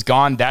Mostert was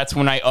gone, that's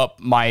when I upped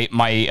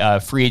my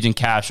free agent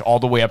cash all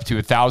the way up to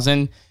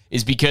 1,000.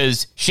 Is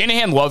because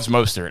Shanahan loves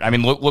Mostert. I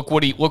mean, look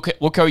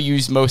how he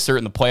used Mostert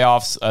in the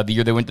playoffs the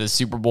year they went to the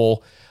Super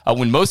Bowl.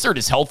 When Mostert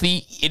is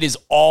healthy, it is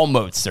all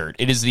Mostert.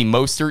 It is the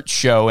Mostert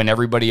show, and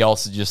everybody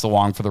else is just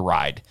along for the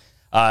ride.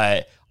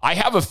 I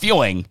have a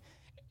feeling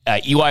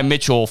Eli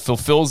Mitchell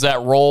fulfills that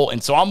role,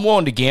 and so I'm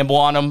willing to gamble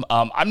on him.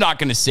 I'm not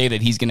going to say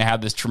that he's going to have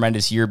this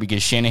tremendous year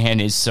because Shanahan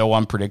is so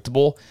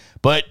unpredictable.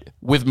 But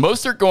with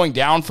Mostert going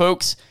down,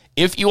 folks,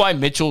 if Eli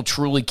Mitchell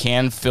truly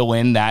can fill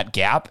in that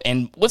gap,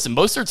 and listen,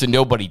 Mostert's a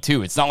nobody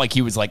too. It's not like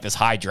he was like this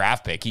high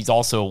draft pick. He's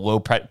also a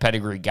low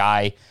pedigree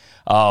guy.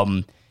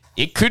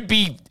 It could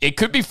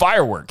be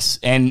fireworks.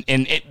 And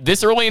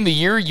this early in the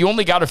year, you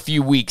only got a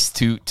few weeks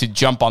to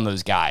jump on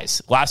those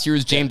guys. Last year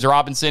was James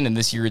Robinson, and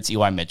this year it's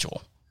Eli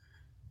Mitchell.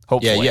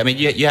 Hopefully. Yeah. I mean,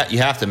 you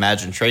have to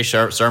imagine Trey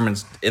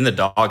Sermon's in the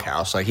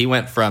doghouse. Like he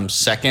went from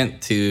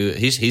second to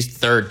he's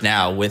third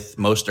now with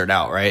Mostert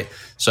out, right?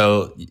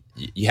 So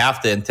you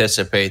have to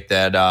anticipate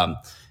that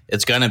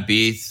it's going to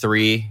be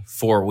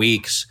 3-4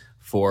 weeks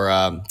for,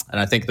 and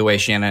I think the way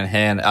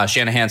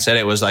Shanahan said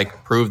it was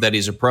like prove that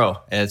he's a pro,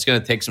 and it's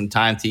going to take some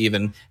time to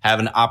even have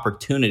an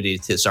opportunity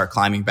to start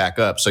climbing back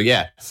up. So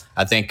yeah,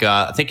 I think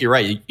you're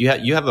right.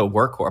 You have a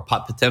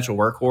potential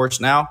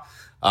workhorse now.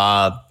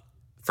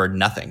 For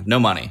nothing, no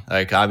money,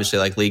 like obviously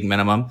like league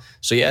minimum.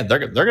 So yeah,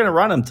 they're going to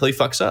run him until he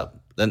fucks up.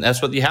 Then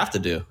that's what you have to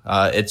do.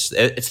 It's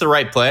the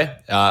right play.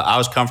 I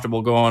was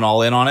comfortable going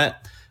all in on it.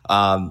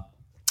 And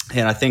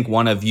I think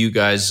one of you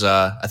guys,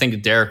 I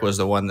think Derek was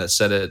the one that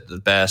said it the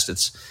best.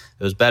 It's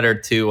better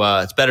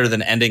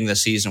than ending the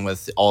season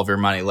with all of your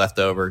money left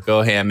over.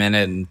 Go ham in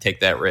it and take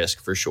that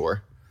risk for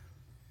sure.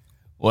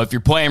 Well, if you're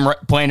playing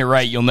it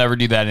right, you'll never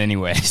do that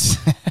anyways.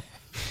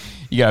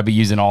 You got to be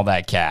using all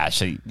that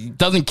cash. It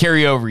doesn't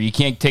carry over. You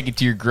can't take it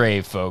to your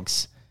grave,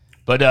 folks.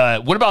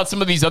 But what about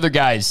some of these other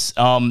guys?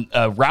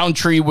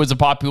 Roundtree was a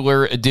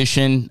popular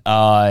addition.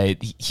 A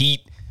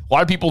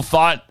lot of people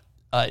thought,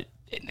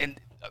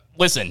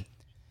 listen,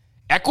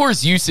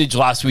 Eckler's usage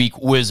last week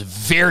was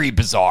very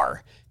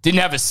bizarre. Didn't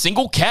have a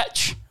single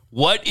catch.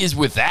 What is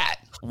with that?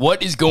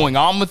 What is going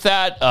on with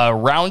that?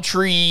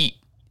 Roundtree,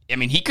 I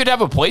mean, he could have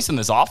a place in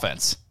this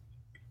offense.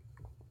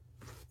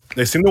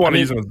 They seem to want to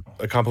use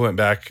a compliment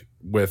back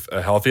with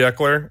a healthy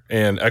Eckler,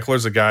 and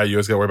Eckler's a guy you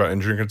always got to worry about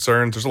injury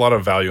concerns. There's a lot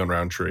of value in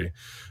Roundtree.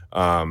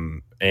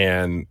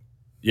 And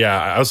yeah,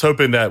 I was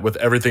hoping that with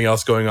everything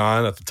else going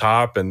on at the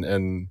top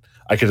and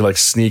I could like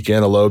sneak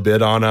in a low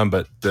bid on him,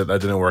 but that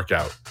didn't work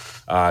out.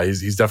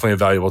 He's definitely a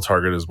valuable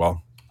target as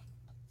well.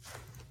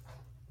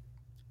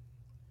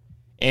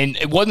 And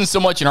it wasn't so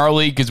much in our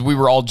league because we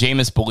were all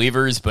Jameis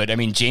believers, but I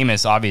mean,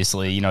 Jameis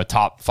obviously,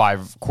 top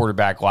 5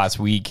 quarterback last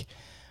week.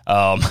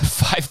 5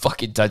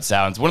 fucking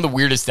touchdowns. One of the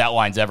weirdest stat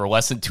lines ever.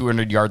 Less than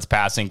 200 yards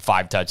passing,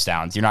 5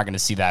 touchdowns. You're not going to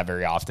see that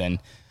very often.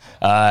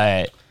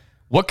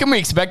 What can we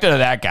expect out of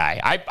that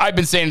guy? I've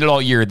been saying it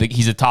all year that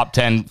he's a top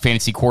 10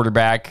 fantasy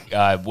quarterback.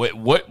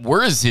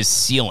 Where is his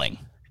ceiling?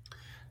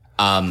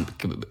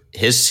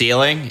 His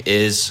ceiling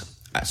is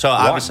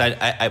obviously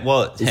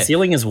his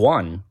ceiling is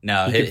 1.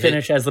 No, he could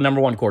finish as the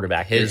number 1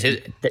 quarterback.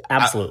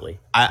 Absolutely.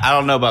 I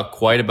don't know about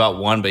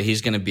 1, but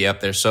he's going to be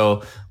up there.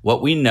 So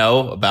what we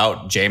know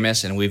about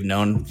Jameis, and we've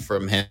known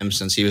from him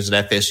since he was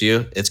at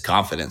FSU, it's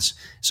confidence.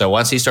 So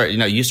once you start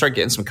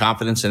getting some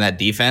confidence in that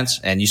defense,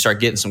 and you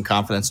start getting some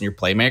confidence in your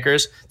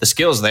playmakers, the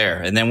skill's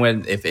there. And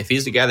then if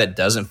he's the guy that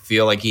doesn't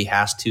feel like he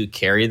has to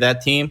carry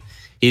that team,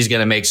 he's going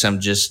to make some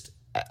just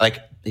like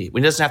he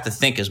doesn't have to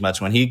think as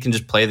much. When he can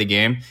just play the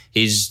game,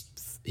 he's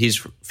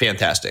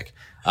fantastic.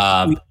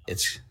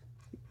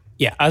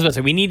 Yeah, I was about to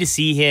say we need to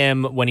see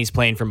him when he's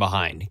playing from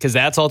behind, because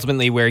that's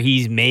ultimately where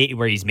he's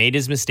made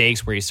his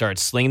mistakes, where he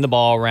starts slinging the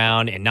ball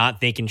around and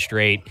not thinking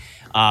straight.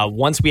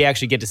 Once we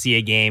actually get to see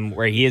a game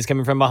where he is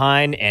coming from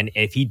behind, and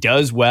if he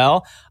does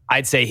well,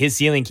 I'd say his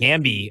ceiling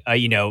can be,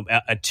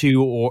 a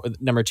 2 or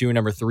number 2 or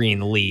number 3 in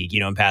the league,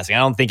 in passing. I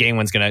don't think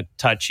anyone's going to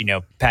touch,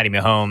 Patty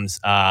Mahomes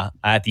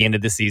at the end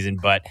of the season,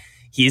 but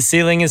his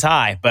ceiling is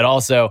high. But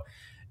also,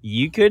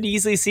 you could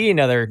easily see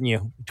another,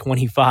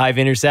 25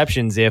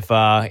 interceptions if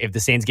the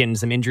Saints get into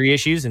some injury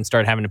issues and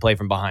start having to play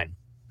from behind.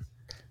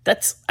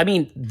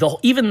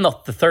 Even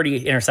the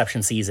 30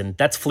 interception season,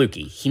 that's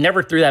fluky. He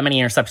never threw that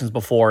many interceptions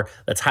before.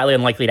 That's highly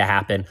unlikely to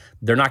happen.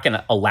 They're not going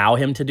to allow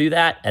him to do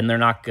that, and they're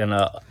not going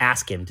to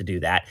ask him to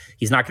do that.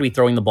 He's not going to be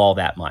throwing the ball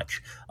that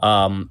much.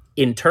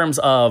 In terms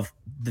of,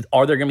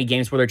 are there going to be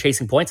games where they're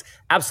chasing points?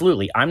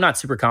 Absolutely. I'm not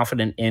super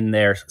confident in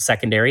their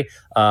secondary.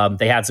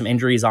 They had some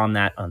injuries on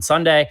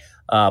Sunday.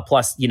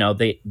 Plus,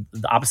 the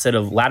opposite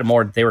of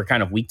Lattimore, they were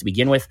kind of weak to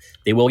begin with.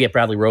 They will get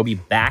Bradley Roby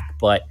back,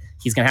 but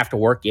he's going to have to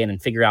work in and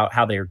figure out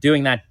how they're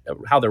doing that,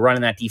 how they're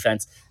running that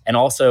defense. And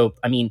also,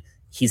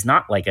 he's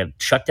not like a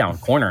shutdown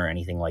corner or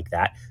anything like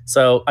that.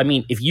 So,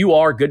 if you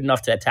are good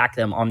enough to attack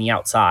them on the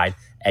outside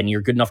and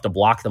you're good enough to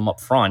block them up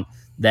front,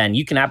 then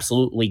you can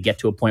absolutely get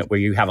to a point where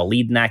you have a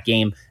lead in that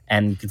game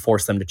and you can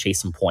force them to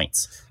chase some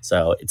points.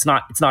 So it's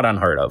not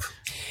unheard of.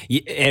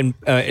 And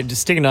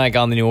just sticking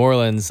on the New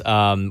Orleans,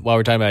 while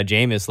we're talking about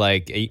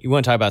Jameis, you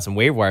want to talk about some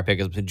waiver wire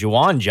pickups.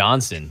 Juwan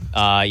Johnson,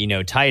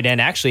 tight end,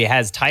 actually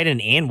has tight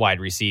end and wide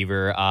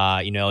receiver,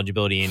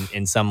 eligibility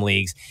in some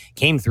leagues.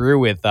 Came through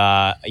with,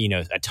 a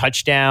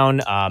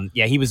touchdown.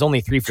 He was only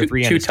 3 for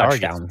 3 on his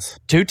targets.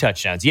 2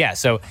 touchdowns. Yeah.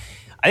 So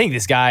I think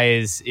this guy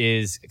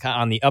is kind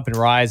of on the up and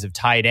rise of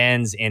tight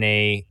ends in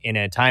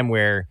a time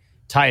where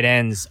tight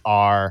ends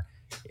are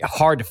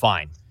hard to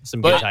find.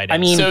 Some good tight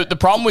ends. So the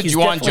problem with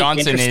Juwan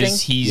Johnson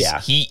is he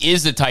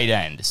is a tight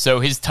end. So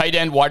his tight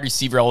end wide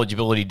receiver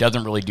eligibility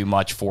doesn't really do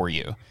much for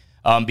you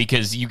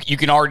because you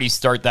can already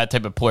start that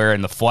type of player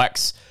in the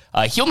flex.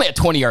 He only had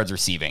 20 yards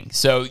receiving.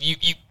 So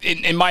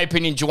in my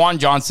opinion, Juwan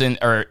Johnson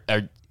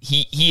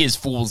he is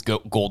fool's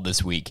gold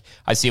this week.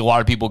 I see a lot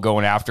of people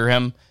going after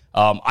him.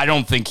 I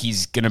don't think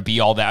he's going to be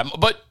all that.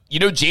 But,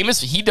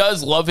 Jameis, he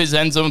does love his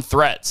end zone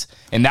threats.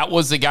 And that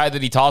was the guy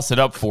that he tossed it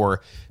up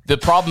for. The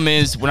problem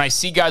is when I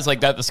see guys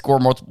like that score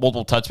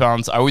multiple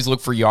touchdowns, I always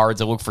look for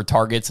yards. I look for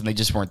targets, and they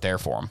just weren't there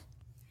for him.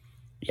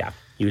 Yeah,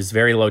 he was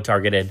very low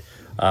targeted.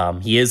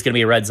 He is going to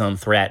be a red zone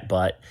threat,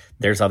 but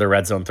there's other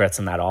red zone threats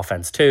in that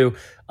offense too.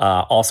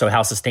 Also,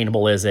 how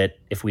sustainable is it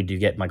if we do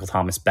get Michael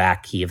Thomas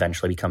back? He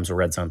eventually becomes a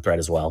red zone threat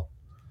as well.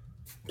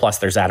 Plus,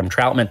 there's Adam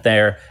Troutman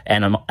there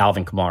and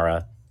Alvin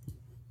Kamara.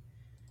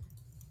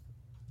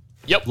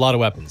 Yep. A lot of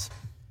weapons.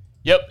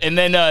 Yep. And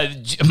then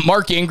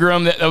Mark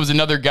Ingram, that was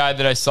another guy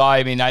that I saw.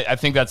 I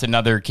think that's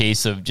another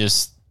case of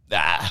just,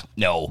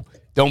 no.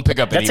 Don't pick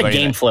up anybody. That's a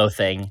game flow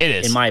thing, it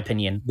is. In my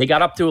opinion. They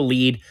got up to a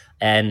lead,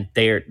 and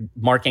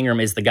Mark Ingram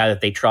is the guy that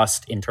they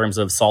trust in terms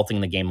of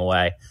salting the game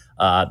away.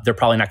 They're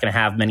probably not going to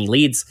have many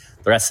leads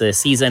the rest of the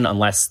season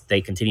unless they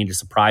continue to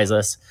surprise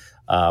us.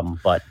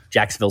 But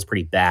Jacksonville's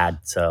pretty bad,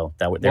 so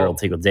they're able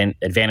to take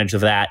advantage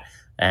of that.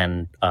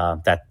 And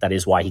that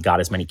is why he got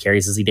as many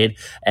carries as he did.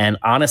 And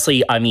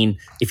honestly,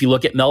 if you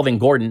look at Melvin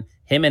Gordon,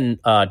 him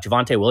and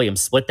Javonte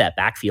Williams split that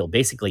backfield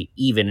basically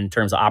even in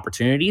terms of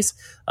opportunities.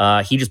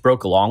 He just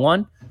broke a long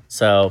one.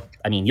 So,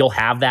 you'll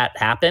have that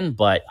happen,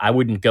 but I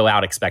wouldn't go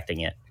out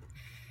expecting it.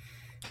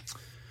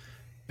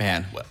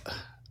 Man,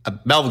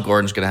 Melvin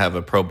Gordon's going to have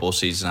a Pro Bowl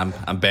season.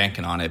 I'm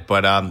banking on it.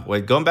 But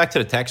going back to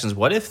the Texans,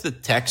 what if the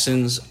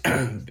Texans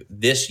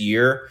this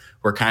year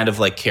were kind of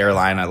like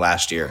Carolina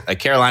last year? Like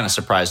Carolina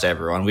surprised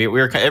everyone.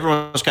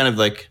 Everyone was kind of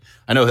like,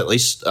 I know at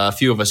least a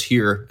few of us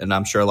here, and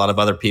I'm sure a lot of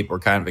other people are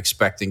kind of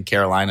expecting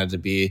Carolina to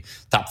be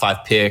top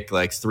 5 pick,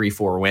 like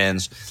 3-4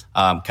 wins,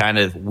 kind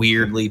of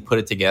weirdly put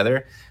it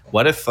together.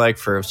 What if,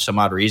 for some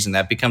odd reason,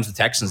 that becomes the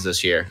Texans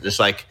this year? Just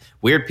like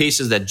weird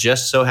pieces that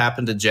just so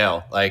happen to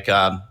gel.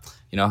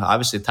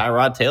 Obviously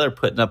Tyrod Taylor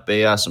putting up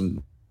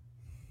some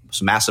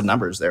massive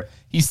numbers there.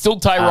 He's still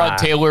Tyrod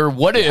Taylor.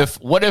 What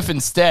if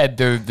instead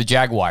they're the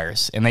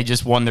Jaguars and they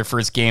just won their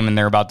first game and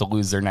they're about to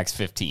lose their next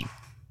 15?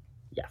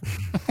 Yeah.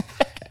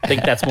 I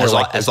think that's more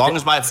as long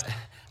as my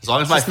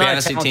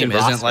fantasy team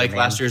isn't like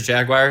last year's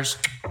Jaguars.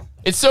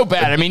 It's so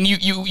bad.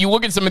 You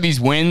look at some of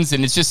these wins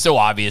and it's just so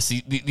obvious.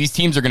 These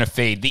teams are going to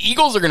fade. The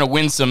Eagles are going to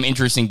win some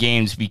interesting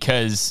games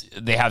because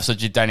they have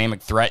such a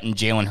dynamic threat in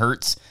Jalen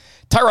Hurts.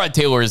 Tyrod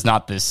Taylor is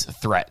not this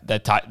threat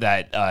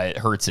that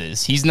Hurts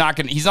is. He's not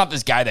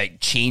this guy that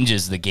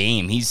changes the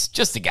game. He's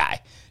just a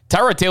guy.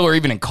 Tyrod Taylor,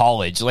 even in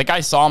college,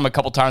 I saw him a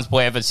couple times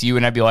play FSU,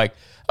 and I'd be like,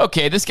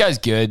 okay, this guy's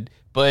good,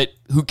 but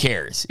who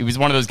cares? He was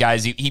one of those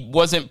guys. He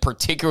wasn't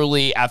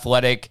particularly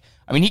athletic.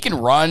 He can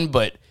run,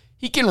 but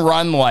he can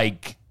run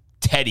like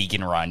Teddy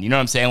can run. You know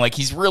what I'm saying?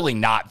 He's really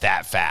not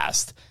that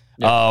fast.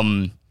 Yeah.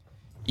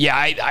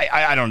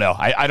 I don't know.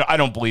 I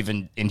don't believe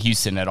in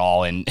Houston at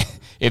all. And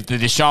if the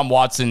Deshaun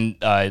Watson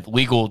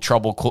legal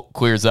trouble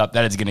clears up,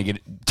 that is going to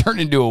get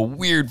turned into a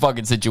weird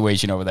fucking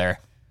situation over there.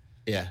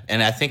 Yeah,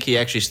 and I think he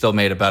actually still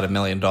made about $1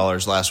 million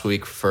last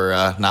week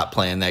for not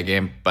playing that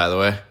game, by the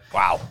way.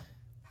 Wow.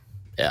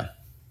 Yeah.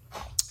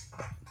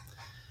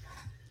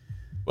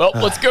 Well,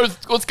 let's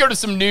go to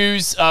some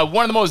news.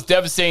 One of the most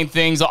devastating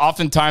things,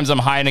 oftentimes I'm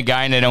high on a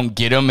guy and I don't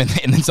get him, and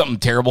then something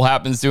terrible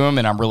happens to him,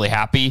 and I'm really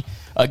happy.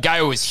 A guy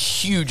who was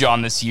huge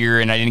on this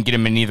year, and I didn't get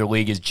him in either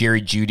league, is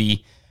Jerry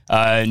Jeudy.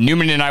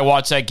 Newman and I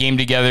watched that game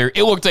together.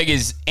 It looked like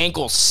his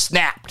ankle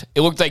snapped.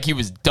 It looked like he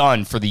was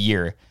done for the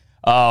year.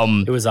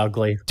 It was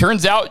ugly.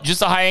 Turns out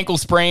just a high ankle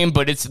sprain,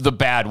 but it's the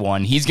bad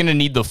one. He's going to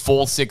need the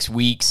full 6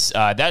 weeks.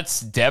 That's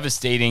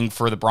devastating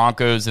for the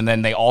Broncos, and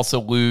then they also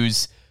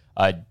lose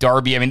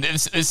Darby. I mean,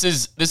 this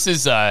is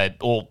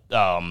Ronald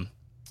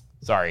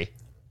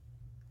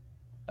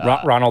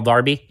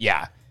Darby.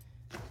 Yeah.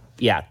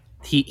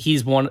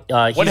 He's one.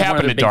 He's What happened one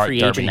of the to big free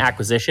agent Darby?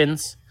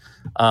 acquisitions.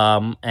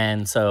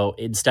 And so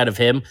instead of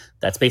him,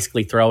 that's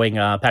basically throwing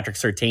Patrick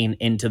Surtain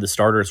into the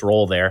starter's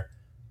role there.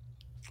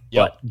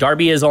 Yep. But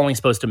Darby is only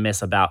supposed to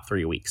miss about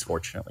 3 weeks,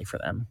 fortunately for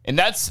them. And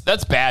that's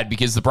bad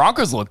because the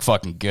Broncos look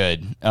fucking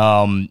good.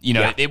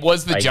 It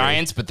was the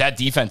Giants, but that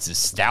defense is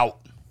stout.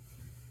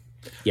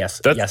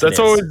 Yes, that's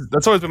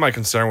always been my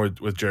concern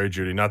with Jerry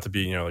Jeudy. Not to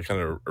be like kind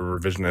of a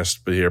revisionist,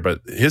 but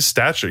his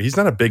stature. He's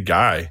not a big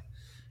guy.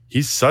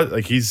 He's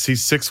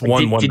 6'1",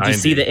 190. Did you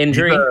see the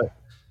injury?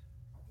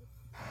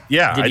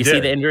 Yeah, Did you see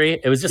the injury?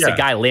 It was just Yeah. a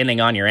guy landing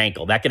on your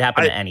ankle. That could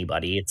happen to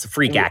anybody. It's a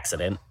freak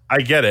accident.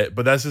 I get it,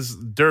 but that's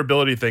just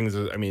durability things.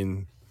 I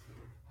mean,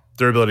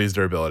 durability is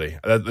durability.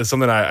 That's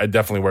something I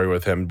definitely worry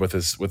with him with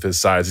his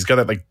size. He's got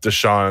that like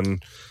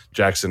Deshaun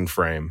Jackson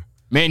frame.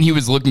 Man, he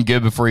was looking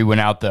good before he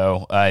went out,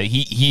 though.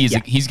 He's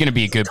going to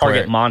be a good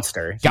target player.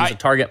 monster. He was a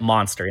target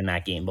monster in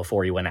that game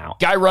before he went out.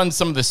 Guy runs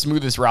some of the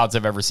smoothest routes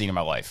I've ever seen in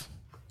my life.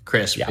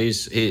 Crisp. Yeah.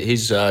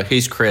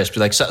 He's crisp.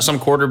 Like some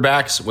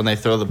quarterbacks when they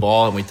throw the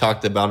ball, and we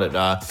talked about it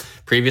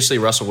previously.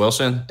 Russell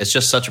Wilson. It's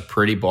just such a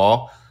pretty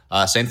ball.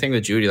 Same thing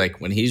with Jeudy. Like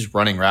when he's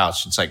running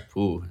routes, it's like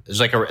it's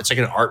like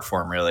an art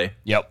form, really.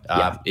 Yep.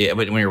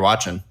 When you're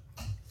watching.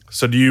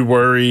 So do you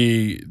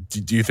worry?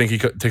 Do you think he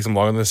takes him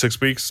longer than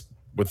 6 weeks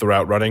with the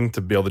route running to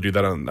be able to do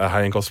that on a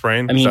high ankle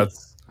sprain? I mean,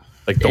 that's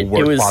like the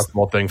worst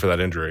possible thing for that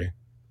injury.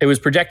 It was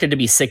projected to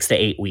be 6 to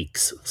 8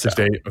 weeks. 6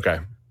 to 8. Okay.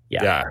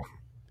 Yeah.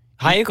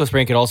 High ankle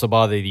sprain could also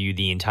bother you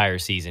the entire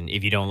season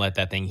if you don't let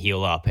that thing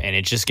heal up, and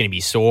it's just going to be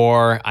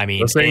sore. I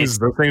mean, those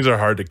things are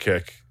hard to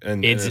kick,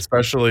 and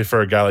especially for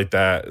a guy like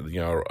that,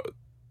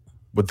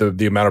 with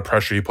the amount of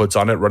pressure he puts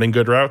on it, running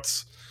good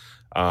routes,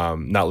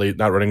 not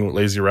running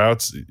lazy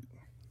routes.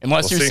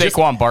 Unless you're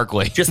Saquon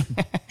Barkley.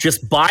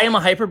 Just buy him a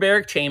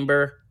hyperbaric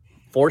chamber,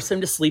 force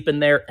him to sleep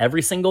in there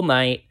every single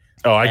night.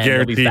 Oh, I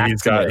guarantee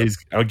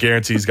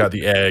he's got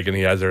the egg and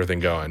he has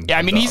everything going. Yeah,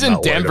 I mean, he's in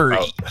Denver.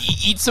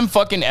 Eat some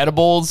fucking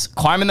edibles,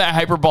 climb in that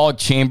hyperbolic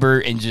chamber,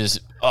 and just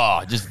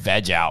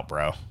veg out,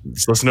 bro.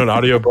 Just listen to an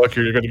audiobook,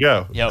 you're good to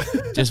go. Yep,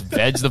 just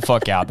veg the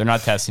fuck out. They're not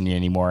testing you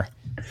anymore.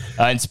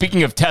 And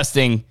speaking of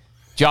testing,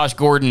 Josh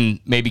Gordon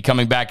may be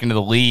coming back into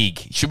the league.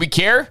 Should we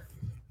care?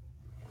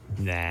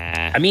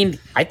 Nah. I mean,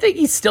 I think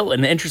he's still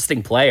an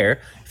interesting player.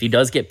 If he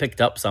does get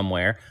picked up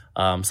somewhere,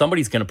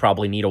 somebody's going to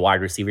probably need a wide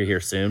receiver here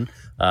soon.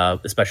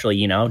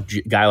 Especially,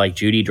 guy like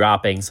Jeudy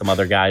dropping, some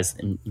other guys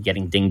and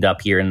getting dinged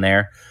up here and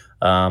there.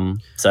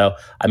 So,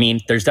 I mean,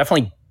 there's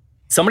definitely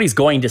somebody's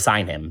going to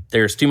sign him.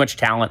 There's too much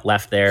talent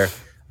left there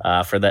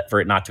for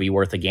it not to be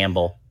worth a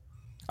gamble.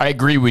 I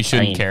agree. We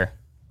shouldn't care.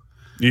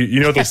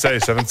 You know what they say,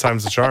 7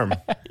 times the charm.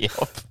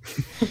 Yep.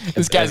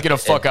 This guy's gonna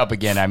fuck up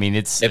again. I mean,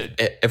 it's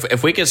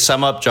if we could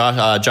sum up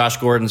Josh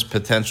Gordon's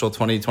potential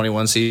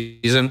 2021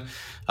 season,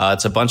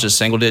 it's a bunch of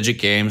single digit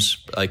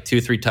games, like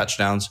 2-3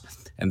 touchdowns.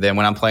 And then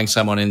when I'm playing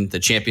someone in the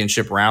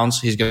championship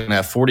rounds, he's going to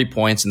have 40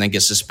 points and then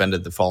get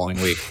suspended the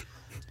following week.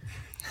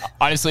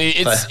 Honestly,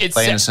 it's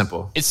plain and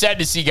simple. It's sad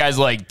to see guys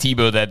like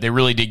Tebow that they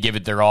really did give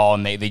it their all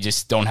and they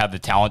just don't have the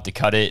talent to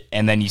cut it.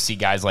 And then you see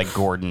guys like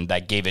Gordon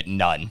that gave it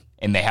none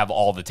and they have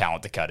all the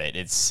talent to cut it.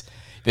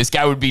 This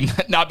guy would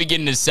not be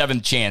getting his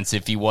 7th chance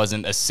if he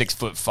wasn't a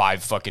 6'5"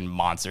 fucking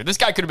monster. This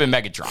guy could have been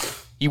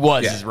Megatron. He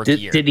was his rookie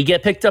year. Did he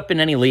get picked up in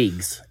any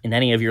leagues? In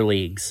any of your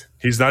leagues?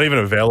 He's not even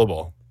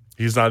available.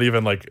 He's not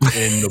even like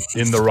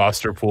in the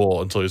roster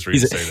pool until he's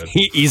reinstated.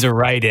 He's a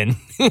write-in.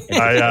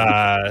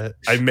 I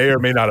may or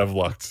may not have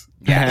looked.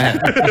 Yeah.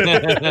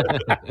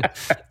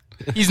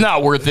 He's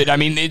not worth it. I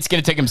mean, it's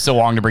going to take him so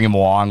long to bring him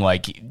along.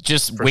 Like,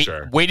 just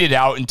wait it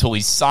out until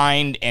he's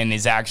signed and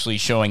is actually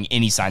showing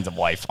any signs of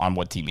life on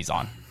what team he's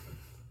on.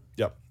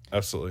 Yep,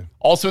 absolutely.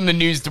 Also in the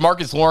news,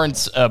 DeMarcus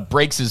Lawrence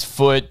breaks his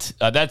foot.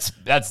 That's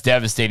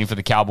devastating for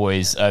the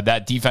Cowboys.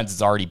 That defense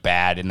is already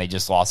bad, and they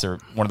just lost one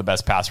of the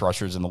best pass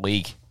rushers in the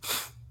league.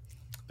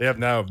 They have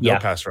now no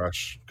pass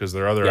rush because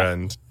their other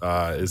end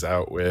is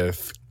out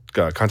with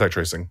contact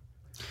tracing.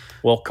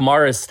 Well,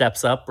 Kamara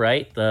steps up,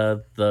 right?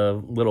 The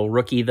little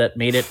rookie that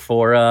made it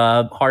for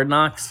Hard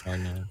Knocks.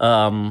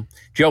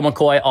 Joe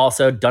McCoy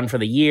also done for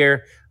the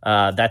year.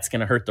 That's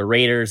going to hurt the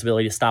Raiders'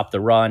 ability to stop the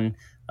run.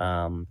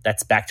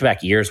 That's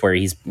back-to-back years where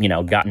he's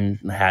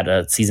had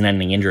a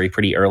season-ending injury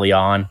pretty early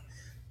on.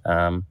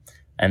 And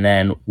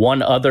then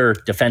one other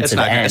defensive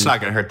end. It's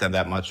not going to hurt them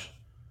that much.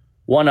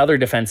 One other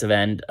defensive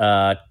end,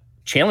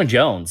 Chandler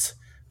Jones.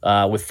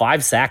 with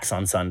 5 sacks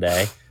on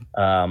Sunday.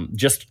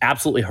 Just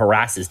absolutely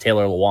harasses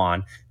Taylor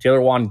Lewan. Taylor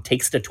Lewan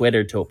takes to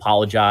Twitter to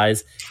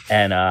apologize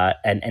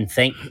and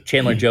thank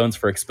Chandler Jones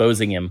for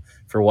exposing him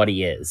for what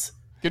he is.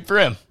 Good for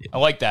him. I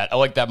like that. I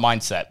like that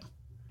mindset.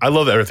 I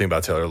love everything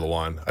about Taylor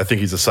Lewan. I think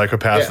he's a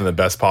psychopath in the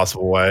best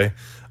possible way.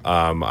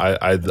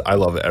 I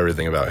love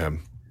everything about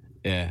him.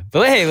 Yeah.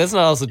 But hey, let's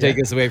not also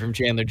take us away from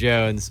Chandler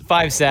Jones.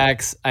 5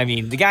 sacks. I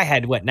mean, the guy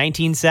had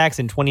 19 sacks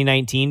in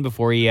 2019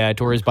 before he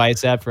tore his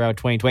bicep throughout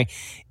 2020.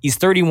 He's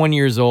 31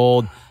 years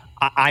old.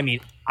 I mean,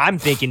 I'm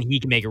thinking he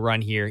can make a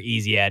run here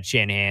easy at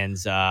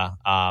Shanahan's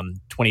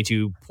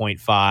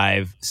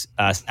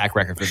 22.5 sack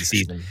record for the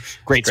season.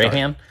 Great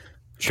start.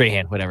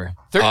 Strahan, whatever.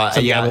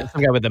 Some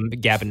guy with a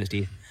gap in his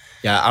teeth.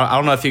 Yeah, I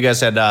don't know if you guys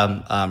had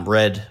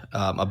read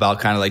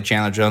about kind of like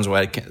Chandler Jones. He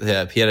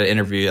had an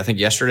interview, I think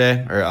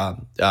yesterday, or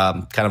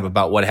kind of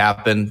about what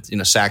happened,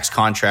 sacks,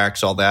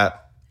 contracts, all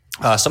that.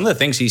 Some of the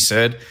things he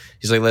said,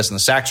 he's like, listen, the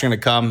sacks are going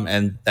to come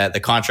and that the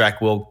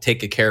contract will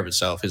take care of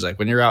itself. He's like,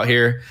 when you're out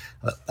here,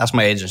 that's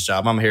my agent's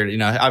job. I'm here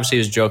to, obviously he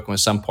was joking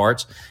with some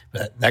parts,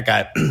 but that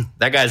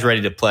guy's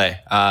ready to play.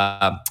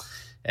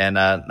 And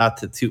not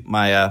to toot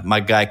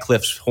my guy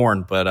Cliff's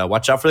horn, but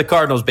watch out for the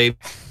Cardinals, baby.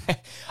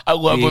 I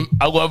love him.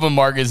 I love when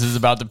Marcus is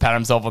about to pat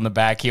himself on the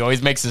back. He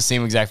always makes the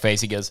same exact face.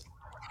 He goes,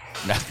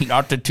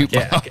 "Not to toot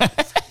my horn."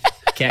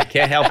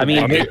 Can't help it. I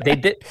mean, they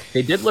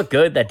did look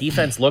good. That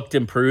defense looked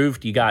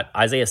improved. You got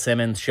Isaiah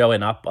Simmons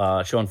showing up,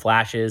 showing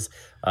flashes,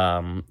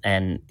 and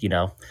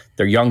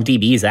their young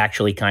DBs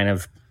actually kind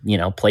of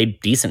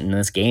played decent in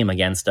this game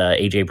against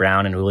AJ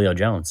Brown and Julio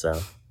Jones. So.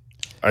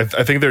 I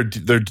think their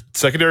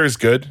secondary is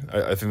good.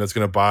 I think that's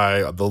going to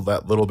buy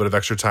that little bit of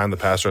extra time the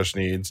pass rush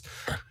needs.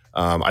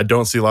 I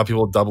don't see a lot of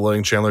people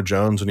doubling Chandler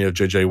Jones when you have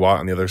J.J. Watt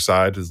on the other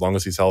side, as long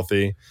as he's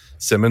healthy.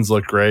 Simmons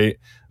looked great.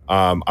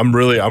 I'm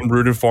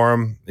rooting for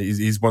him.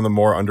 He's one of the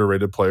more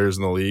underrated players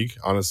in the league,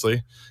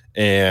 honestly.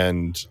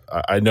 And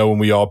I know when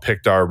we all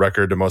picked our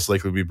record to most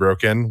likely be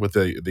broken with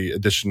the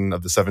addition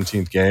of the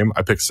 17th game,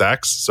 I picked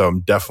sacks. So I'm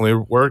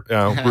definitely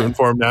rooting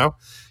for him now.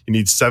 He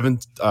needs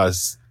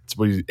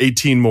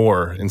 18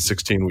 more in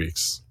 16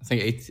 weeks. I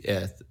think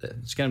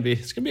it's gonna be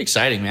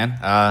exciting, man.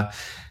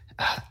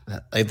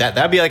 Like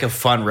that'd be like a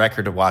fun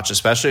record to watch,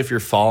 especially if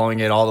you're following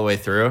it all the way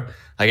through.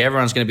 Like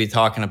everyone's gonna be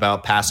talking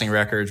about passing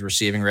records,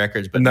 receiving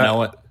records, but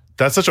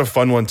that's such a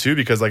fun one too,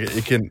 because like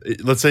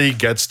let's say he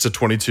gets to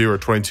 22 or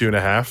 22 and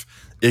a half,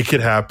 it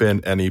could happen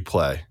any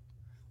play.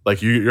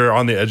 Like you're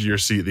on the edge of your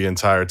seat the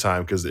entire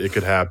time because it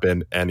could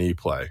happen any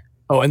play.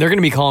 Oh, and they're going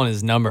to be calling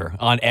his number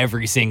on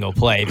every single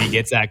play if he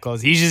gets that close.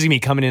 He's just going to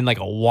be coming in like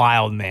a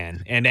wild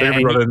man. And they're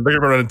going to be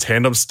running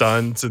tandem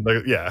stunts. And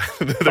they're going to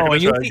try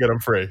to get him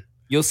free.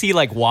 You'll see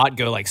like Watt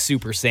go like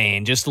Super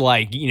Saiyan just to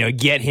like,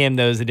 get him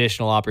those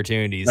additional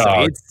opportunities.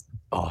 So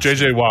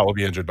JJ Watt will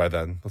be injured by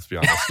then. Let's be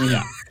honest.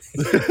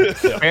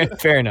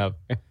 Fair enough.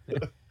 All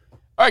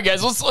right,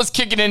 guys, let's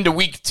kick it into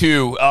week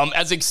 2.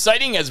 As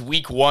exciting as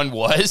week 1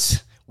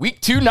 was,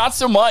 week 2, not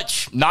so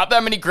much. Not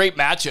that many great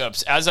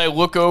matchups. As I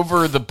look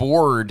over the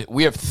board,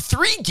 we have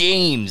 3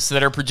 games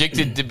that are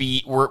predicted to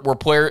be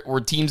where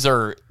teams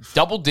are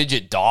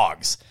double-digit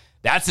dogs.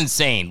 That's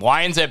insane.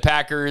 Lions at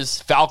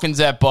Packers, Falcons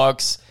at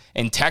Bucks,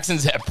 and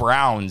Texans at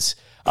Browns.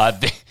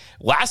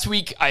 Last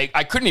week,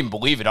 I couldn't even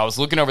believe it. I was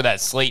looking over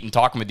that slate and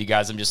talking with you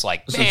guys. I'm just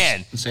like,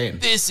 man,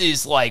 this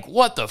is like,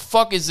 what the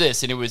fuck is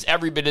this? And it was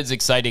every bit as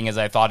exciting as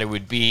I thought it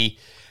would be.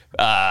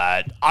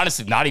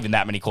 Honestly, not even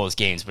that many close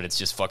games, but it's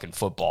just fucking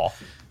football.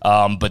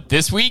 But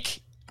this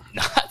week,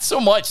 not so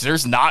much.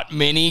 There's not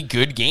many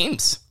good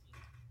games.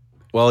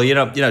 Well,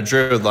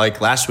 Drew,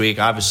 like last week,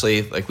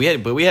 obviously, like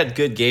we had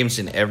good games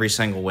in every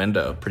single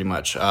window, pretty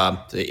much.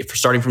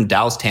 Starting from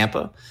Dallas,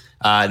 Tampa,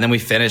 and then we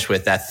finished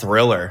with that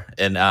thriller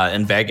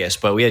in Vegas.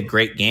 But we had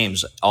great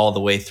games all the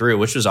way through,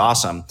 which was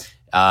awesome.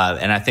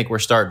 And I think we're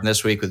starting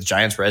this week with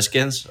Giants,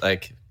 Redskins.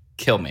 Like,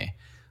 kill me.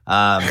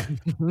 I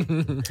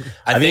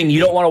think you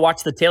don't want to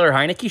watch the Taylor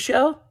Heineke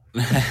show?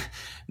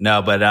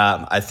 No, but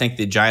I think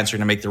the Giants are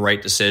going to make the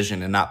right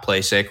decision and not play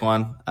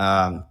Saquon.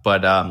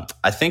 But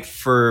I think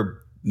for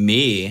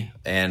me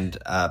and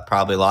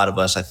probably a lot of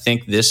us, I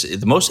think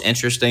the most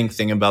interesting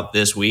thing about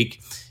this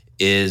week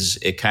is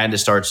it kind of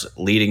starts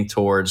leading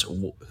towards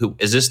who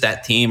is this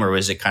that team, or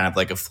is it kind of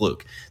like a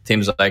fluke?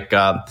 Teams like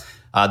the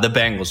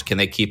Bengals, can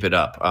they keep it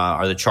up?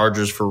 Are the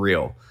Chargers for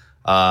real?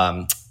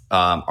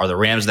 Are the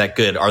Rams that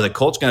good? Are the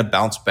Colts going to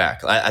bounce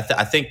back?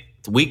 I think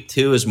week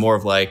 2 is more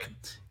of like,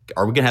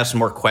 are we going to have some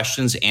more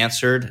questions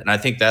answered? And I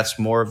think that's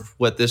more of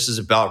what this is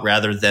about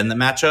rather than the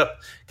matchup,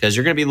 because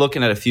you're going to be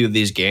looking at a few of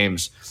these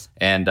games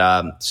and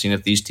seeing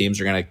if these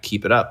teams are going to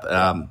keep it up.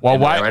 Right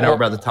now we're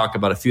about to talk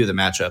about a few of the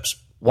matchups.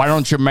 Why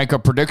don't you make a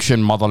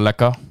prediction, mother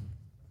licker?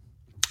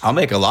 I'll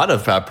make a lot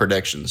of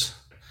predictions.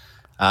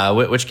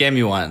 Which game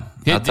you want?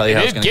 I'll tell you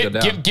how it's going to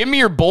go down. Give me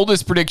your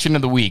boldest prediction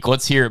of the week.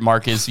 Let's hear it,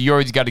 Marcus. You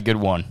always got a good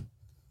one.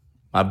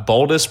 My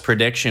boldest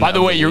prediction. By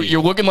the way,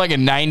 you're looking like a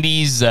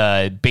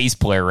 90s bass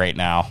player right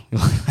now.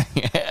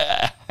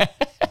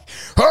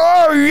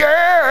 Oh,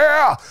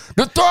 yeah!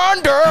 The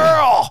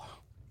Thunder!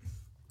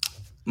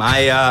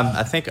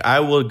 I think I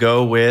will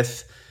go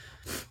with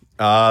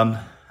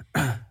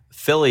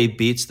Philly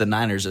beats the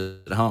Niners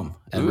at home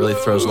and really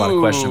throws a lot of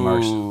question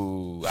marks.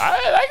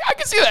 I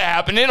can see that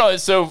happening.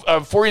 So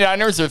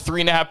 49ers are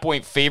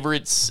 3.5-point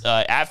favorites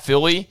at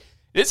Philly.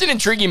 It's an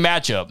intriguing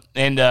matchup,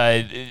 and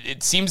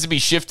it seems to be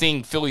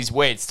shifting Philly's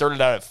way. It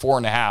started out at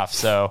 4.5,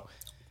 so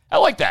I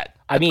like that.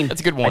 I mean,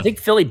 that's a good one. I think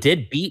Philly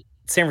did beat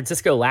San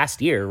Francisco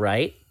last year,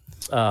 right?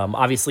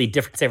 Obviously,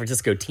 different San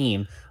Francisco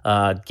team,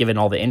 given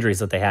all the injuries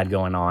that they had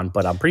going on,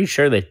 but I'm pretty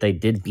sure that they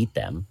did beat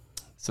them.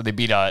 So they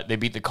beat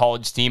the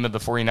college team of the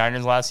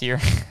 49ers last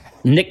year.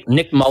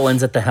 Nick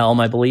Mullins at the helm,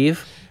 I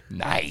believe.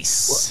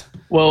 Nice.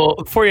 Well,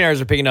 49ers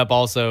are picking up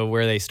also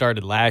where they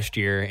started last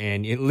year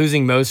and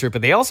losing Mostert,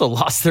 but they also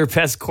lost their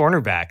best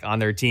cornerback on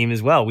their team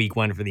as well, week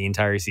 1 for the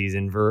entire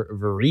season,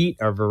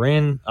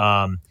 Verin.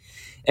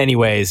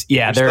 Anyways,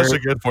 yeah. They're such a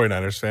good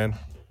 49ers fan.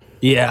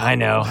 Yeah, I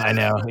know.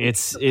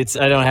 It's.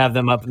 I don't have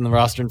them up in the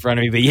roster in front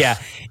of me, but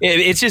yeah,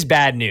 it's just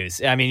bad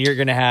news. I mean, you're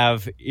gonna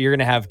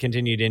have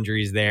continued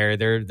injuries there.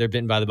 They're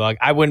bitten by the bug.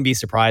 I wouldn't be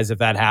surprised if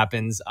that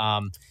happens.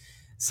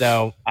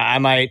 So I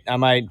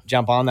might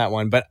jump on that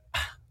one. But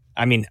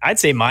I mean, I'd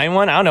say my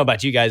one. I don't know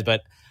about you guys,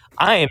 but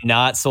I am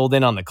not sold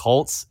in on the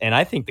Colts, and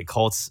I think the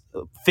Colts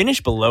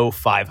finish below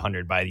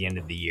 500 by the end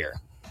of the year.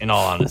 In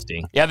all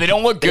honesty, yeah, they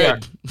don't look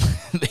good.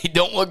 They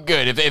don't look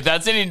good. If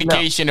that's an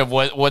indication of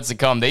what's to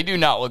come, they do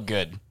not look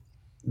good.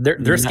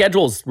 Their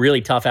schedule's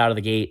really tough out of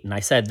the gate, and I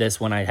said this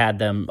when I had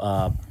them,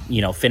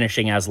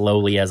 finishing as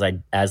lowly as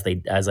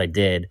I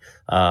did.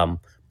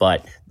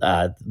 But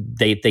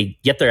they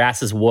get their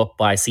asses whooped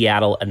by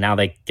Seattle, and now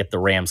they get the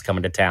Rams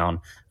coming to town.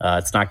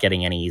 It's not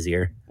getting any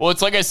easier. Well,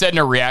 it's like I said in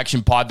a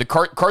reaction pod, the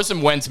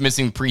Carson Wentz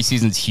missing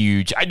preseason's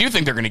huge. I do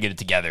think they're going to get it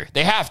together.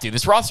 They have to.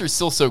 This roster is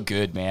still so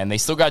good, man. They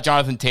still got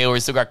Jonathan Taylor. They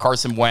still got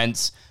Carson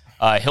Wentz.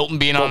 Hilton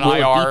being on will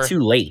IR. It be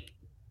too late?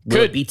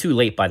 Will it be too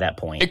late by that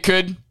point? It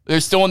could. They're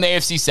still in the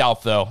AFC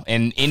South, though,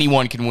 and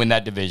anyone can win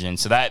that division.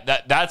 So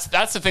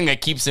that's the thing that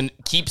keeps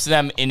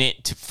them in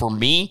it for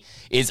me.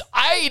 Is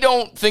I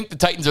don't think the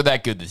Titans are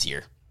that good this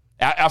year.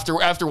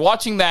 After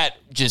watching that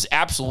just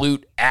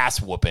absolute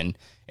ass whooping,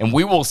 and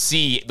we will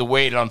see the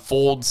way it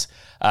unfolds.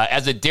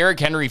 As a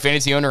Derrick Henry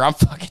fantasy owner, I'm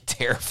fucking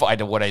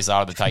terrified of what I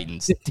saw of the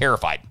Titans.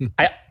 Terrified.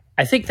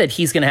 I think that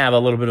he's going to have a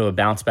little bit of a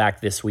bounce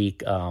back this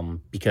week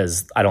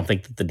because I don't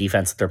think that the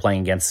defense that they're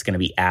playing against is going to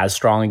be as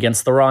strong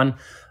against the run.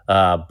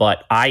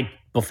 But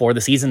before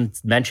the season,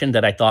 mentioned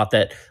that I thought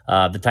that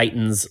the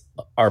Titans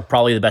are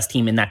probably the best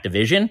team in that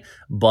division,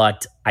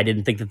 but I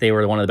didn't think that they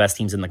were one of the best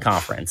teams in the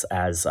conference,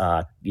 as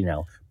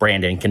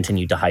Brandon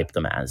continued to hype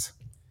them as.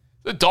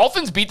 The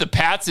Dolphins beat the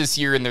Pats this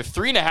year, and they're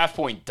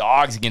 3.5-point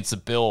dogs against the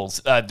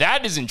Bills.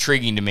 That is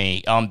intriguing to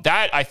me.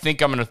 That I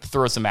think I'm going to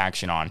throw some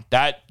action on.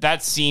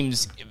 That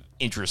seems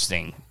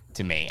interesting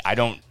to me. I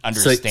don't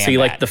understand. So you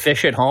like the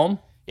fish at home?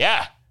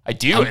 Yeah, I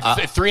do.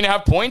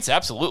 3.5 points,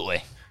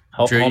 absolutely.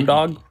 Home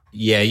dog.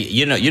 Yeah,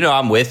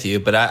 I'm with you,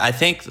 but I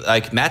think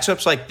like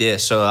matchups like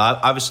this. So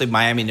obviously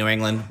Miami, New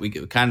England, we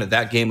kind of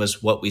that game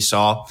was what we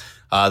saw.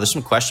 There's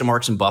some question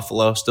marks in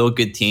Buffalo, still a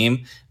good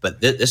team, but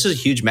this is a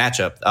huge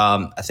matchup.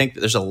 I think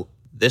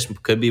this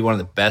could be one of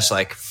the best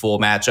like full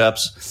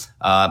matchups,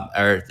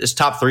 or it's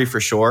top 3 for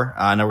sure.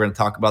 I know we're going to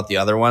talk about the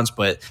other ones,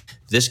 but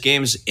this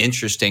game's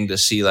interesting to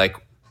see like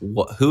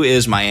who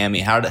is Miami?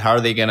 How are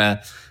they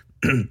gonna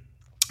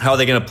How are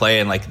they going to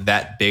play in like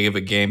that big of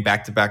a game,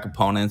 back-to-back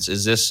opponents?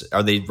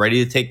 Are they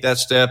ready to take that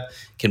step?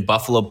 Can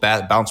Buffalo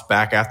bounce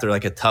back after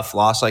like a tough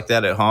loss like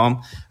that at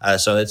home?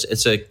 So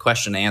it's a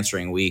question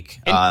answering week.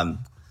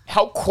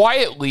 How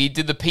quietly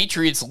did the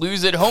Patriots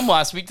lose at home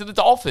last week to the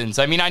Dolphins?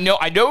 I mean, I know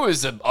it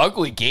was an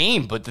ugly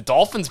game, but the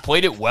Dolphins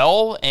played it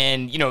well,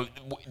 and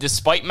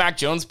despite Mac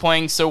Jones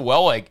playing so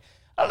well, like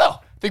I don't know.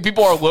 I think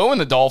people are low in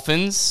the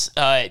Dolphins.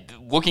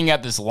 Looking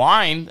at this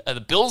line,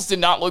 the Bills did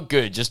not look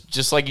good,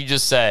 just like you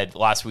just said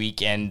last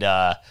week. And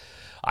I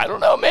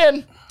don't know,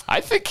 man. I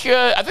think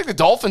the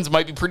Dolphins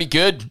might be pretty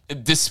good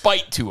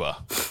despite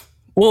Tua.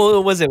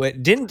 Well, was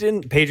it?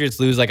 Didn't Patriots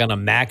lose like on a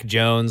Mac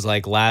Jones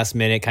like last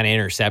minute kind of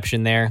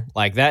interception there?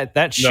 Like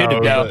that should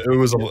have been. It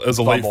was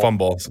a late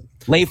fumble.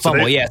 Late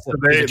fumble, yeah. So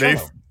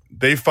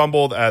they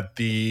fumbled at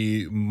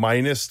the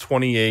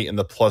 -28 and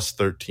the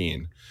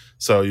 +13.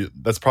 So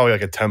that's probably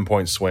like a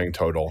 10-point swing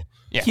total.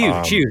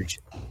 Yeah. Huge.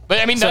 But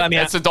I mean,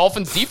 that's the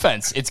Dolphins'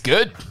 defense. It's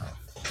good.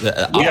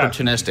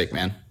 Opportunistic,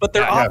 man. But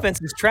their offense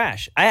is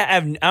trash. I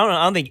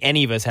don't think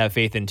any of us have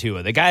faith in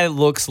Tua. The guy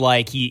looks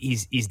like he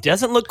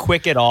doesn't look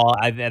quick at all.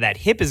 That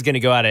hip is going to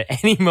go out at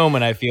any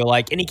moment, I feel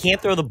like, and he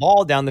can't throw the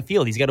ball down the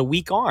field. He's got a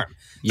weak arm.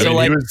 Yeah,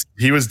 so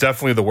he was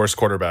definitely the worst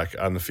quarterback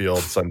on the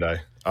field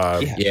Sunday.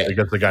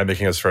 Against the guy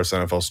making his first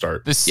NFL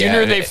start. The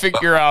sooner they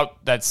figure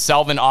out that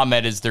Salvin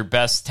Ahmed is their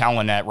best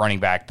talent at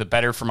running back, the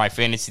better for my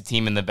fantasy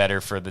team and the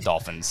better for the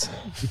Dolphins.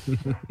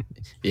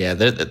 Yeah,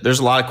 there's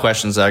a lot of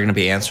questions that are going to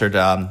be answered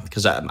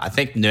because I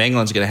think New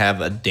England's going to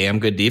have a damn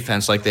good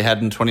defense like they had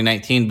in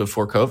 2019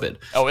 before COVID.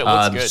 Oh, it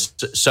looks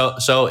good.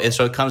 So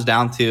it comes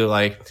down to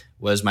like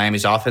Was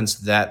Miami's offense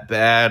that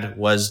bad?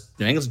 Was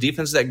New England's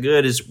defense that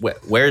good?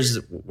 Where's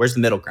the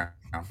middle ground?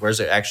 Where's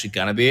it actually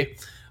going to be?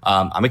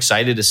 I'm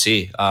excited to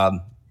see.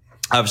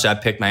 Obviously, I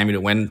picked Miami to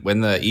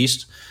win the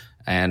East,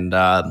 and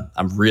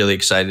I'm really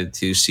excited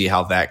to see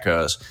how that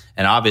goes.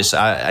 And obviously,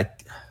 I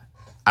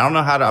don't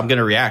know how I'm going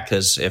to react,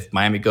 because if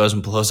Miami goes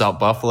and blows out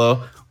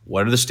Buffalo,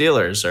 what are the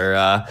Steelers?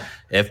 Or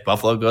if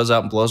Buffalo goes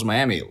out and blows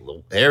Miami,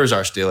 there's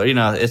our Steeler.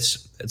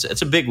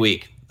 It's a big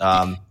week.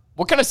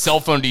 What kind of cell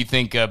phone do you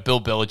think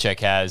Bill Belichick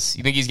has?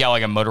 You think he's got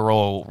like a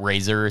Motorola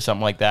Razr or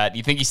something like that?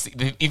 You think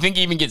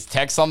he even gets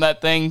text on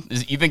that thing?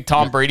 You think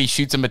Tom Brady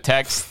shoots him a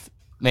text?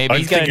 Maybe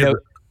He's got a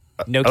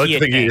Nokia. I like to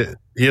think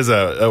he has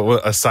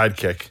a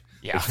sidekick.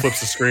 Yeah. He flips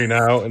the screen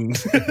out and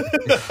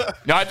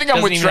No, I think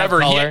I'm with Doesn't even have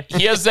Trevor. color.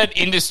 He has that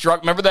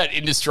remember that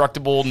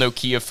indestructible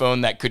Nokia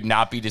phone that could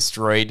not be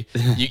destroyed?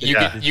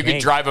 You could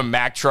drive a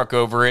Mack truck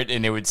over it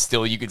and you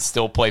could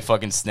still play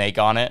fucking Snake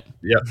on it.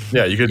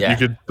 yeah. You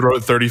could throw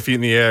it 30 feet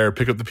in the air,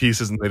 pick up the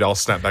pieces, and they'd all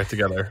snap back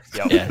together.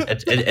 Yep. Yeah,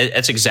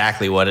 it's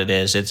exactly what it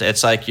is.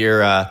 It's like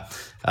your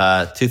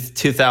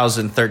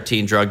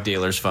 2013 drug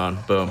dealer's phone.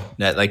 Boom.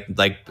 Like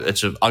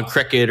it's on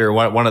Cricket or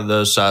one of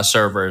those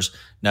servers.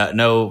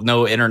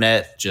 No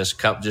internet, just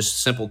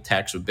simple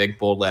text with big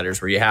bold letters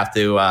where you have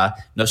to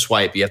no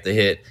swipe. You have to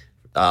hit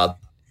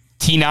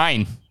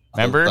T9.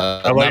 Remember?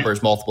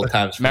 Numbers multiple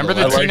times. Remember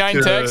the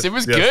T9 text? It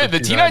was good. The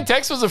T9 T9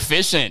 text was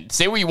efficient.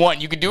 Say what you want.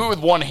 You could do it with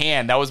one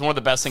hand. That was one of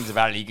the best things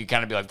about it. You could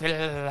kind of be like,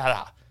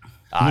 T9.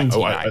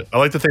 I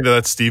like to think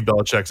that's Steve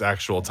Belichick's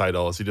actual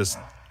title. Is he just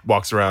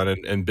walks around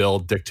and Bill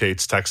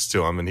dictates text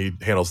to him and he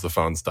handles the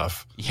phone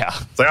stuff. Yeah.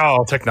 It's like,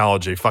 oh,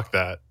 technology. Fuck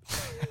that.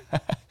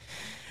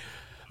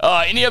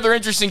 Any other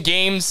interesting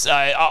games?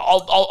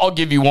 I'll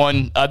give you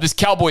one. This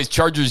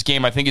Cowboys-Chargers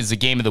game, I think, is the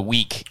game of the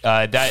week.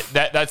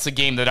 That's the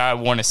game that I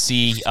want to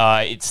see.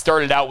 It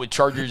started out with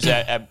Chargers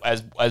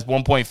as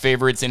 1-point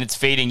favorites, and it's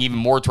fading even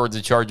more towards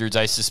the Chargers,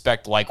 I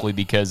suspect, likely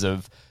because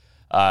of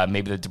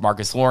maybe the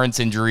DeMarcus Lawrence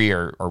injury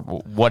or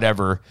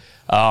whatever.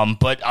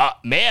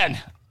 Man,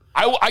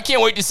 I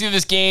can't wait to see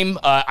this game.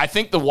 I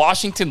think the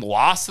Washington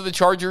loss to the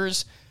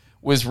Chargers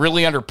was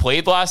really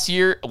underplayed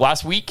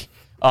last week.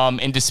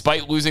 And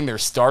despite losing their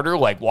starter,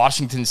 like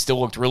Washington still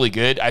looked really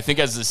good. I think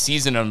as the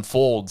season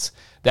unfolds,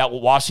 that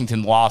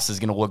Washington loss is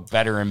going to look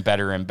better and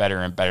better and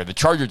better and better. The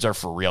Chargers are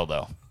for real,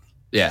 though.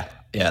 Yeah,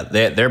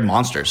 they're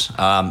monsters.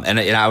 And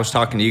I was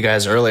talking to you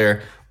guys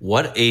earlier.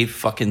 What a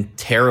fucking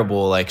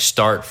terrible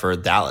start for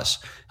Dallas.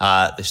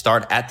 They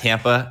start at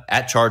Tampa,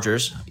 at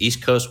Chargers,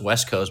 East Coast,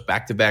 West Coast,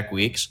 back-to-back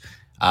weeks.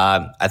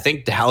 I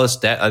think Dallas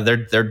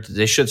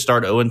they should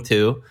start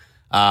 0-2.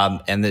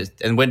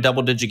 And win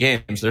double-digit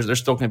games. They're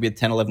still going to be a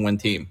 10-11 win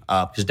team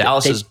because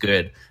Dallas is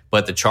good,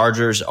 but the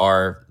Chargers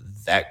are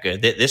that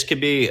good.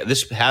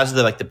 This has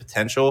the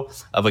potential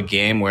of a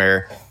game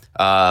where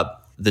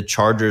the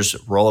Chargers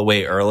roll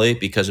away early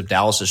because of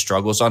Dallas's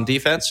struggles on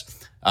defense.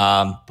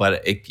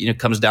 But it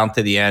comes down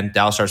to the end.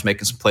 Dallas starts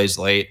making some plays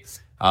late.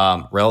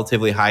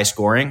 Relatively high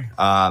scoring,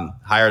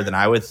 higher than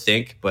I would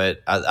think,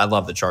 but I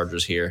love the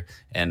Chargers here.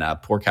 And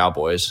poor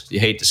Cowboys. You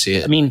hate to see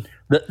it. I mean,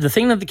 the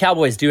thing that the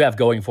Cowboys do have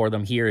going for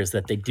them here is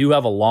that they do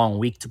have a long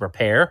week to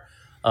prepare.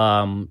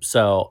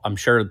 So I'm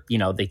sure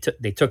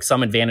they took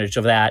some advantage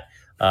of that,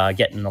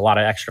 getting a lot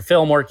of extra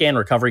film work in,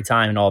 recovery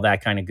time, and all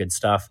that kind of good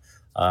stuff.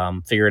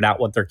 Figured out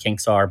what their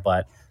kinks are,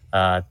 but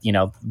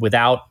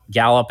without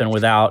Gallup and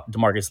without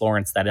DeMarcus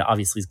Lawrence, that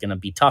obviously is going to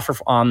be tougher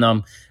on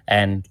them.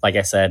 And like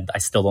I said, I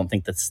still don't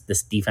think that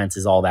this defense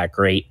is all that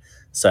great.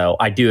 So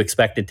I do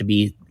expect it to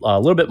be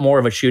a little bit more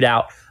of a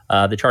shootout.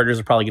 The Chargers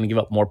are probably going to give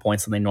up more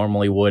points than they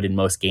normally would in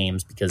most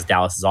games because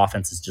Dallas's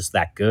offense is just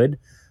that good.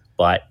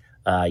 But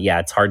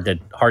it's hard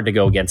to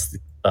go against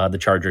the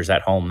Chargers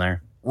at home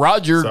there.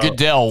 Roger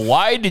Goodell,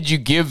 why did you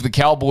give the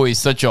Cowboys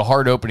such a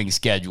hard opening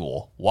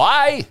schedule?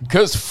 Why?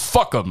 Because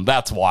fuck them.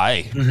 That's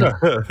why.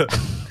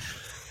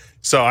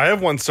 So I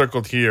have one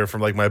circled here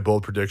from my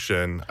bold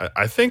prediction.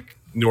 I think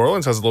New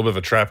Orleans has a little bit of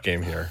a trap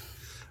game here.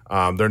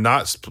 They're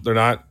not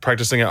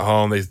practicing at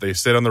home. They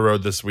stayed on the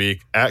road this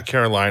week at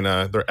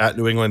Carolina. They're at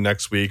New England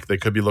next week. They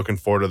could be looking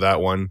forward to that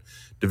one.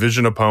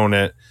 Division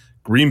opponent.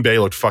 Green Bay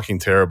looked fucking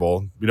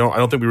terrible. I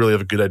don't think we really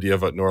have a good idea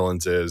of what New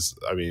Orleans is.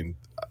 I mean,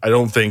 I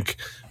don't think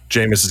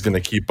Jameis is going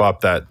to keep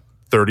up that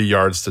 30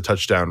 yards to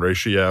touchdown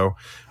ratio.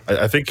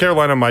 I think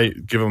Carolina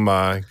might give them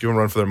a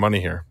run for their money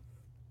here.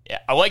 Yeah,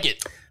 I like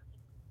it.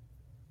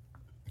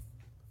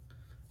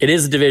 It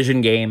is a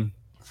division game.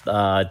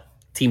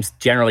 Teams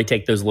generally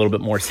take those a little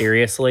bit more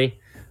seriously.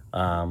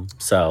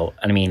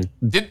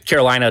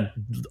 Carolina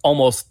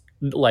almost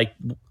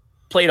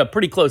played a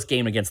pretty close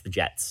game against the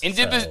Jets. And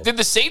did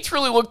the Saints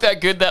really look that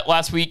good that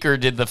last week, or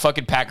did the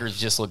fucking Packers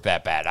just look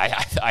that bad?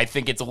 I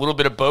think it's a little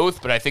bit of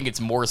both, but I think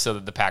it's more so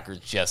that the Packers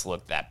just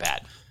looked that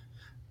bad.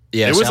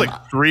 Yeah, it was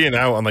 3 and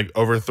out on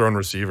overthrown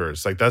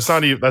receivers. That's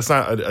not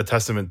a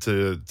testament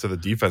to the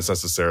defense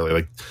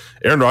necessarily.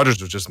 Aaron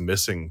Rodgers was just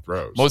missing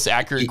throws. Most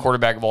accurate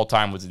quarterback of all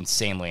time was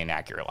insanely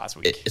inaccurate last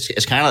week.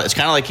 It's kind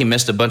of like he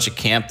missed a bunch of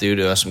camp due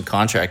to some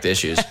contract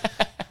issues.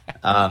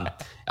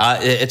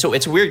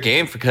 It's a weird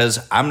game because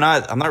I'm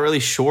not really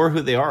sure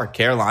who they are.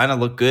 Carolina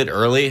looked good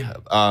early,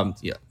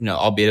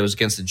 albeit it was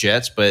against the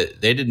Jets,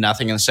 but they did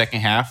nothing in the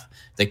second half.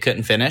 They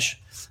couldn't finish.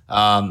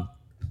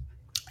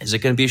 Is it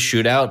going to be a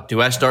shootout?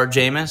 Do I start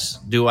Jameis?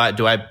 Do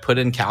I put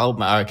in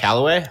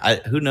Callaway?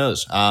 Who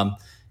knows?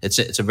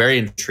 It's a very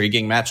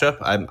intriguing matchup.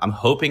 I'm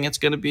hoping it's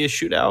going to be a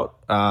shootout.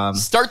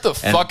 Start the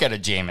fuck out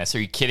of Jameis. Are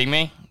you kidding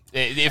me?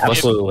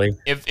 Absolutely.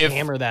 If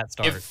hammer that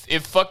start.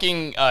 If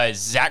fucking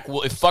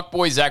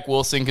fuckboy Zach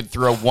Wilson could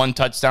throw one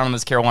touchdown on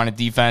this Carolina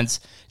defense,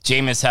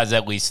 Jameis has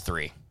at least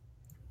 3.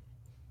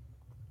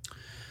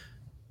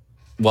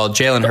 Well,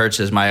 Jalen Hurts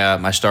is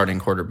my starting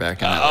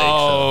quarterback in that league.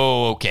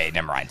 Oh, okay.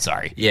 Never mind.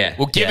 Sorry. Yeah.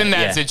 Well, given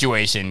that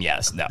situation,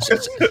 yes. No.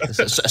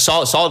 It's a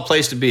solid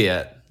place to be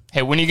at.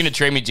 Hey, when are you going to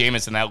trade me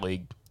Jameis in that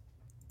league?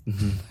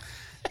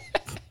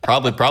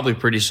 Probably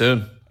pretty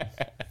soon.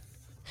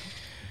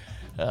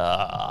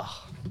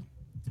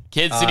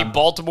 Kansas City,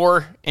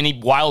 Baltimore. Any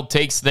wild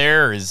takes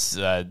there? Or is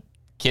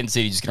Kansas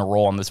City just going to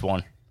roll on this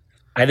one?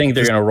 I think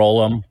they're going to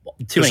roll them.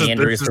 Too many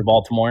injuries for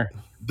Baltimore.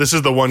 This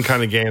is the one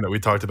kind of game that we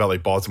talked about,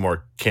 like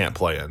Baltimore can't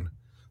play in.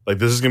 Like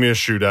this is going to be a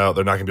shootout.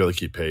 They're not going to be able to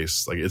keep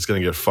pace. Like it's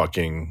going to get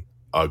fucking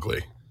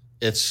ugly.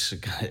 It's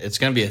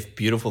going to be a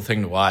beautiful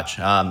thing to watch.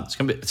 It's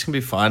going to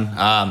be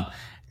fun.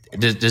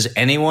 Does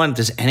anyone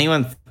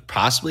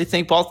possibly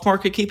think Baltimore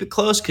could keep it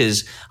close?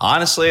 Because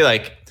honestly,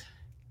 like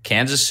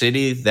Kansas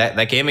City,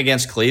 that game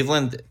against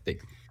Cleveland, they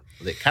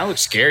kind of look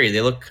scary. They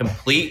look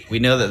complete. We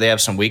know that they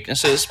have some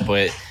weaknesses,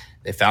 but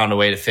they found a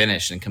way to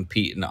finish and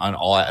compete on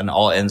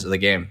all ends of the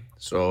game.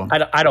 So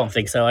I don't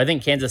think so. I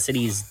think Kansas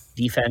City's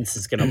defense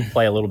is going to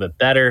play a little bit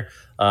better.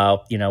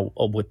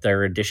 With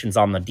their additions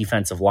on the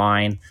defensive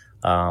line,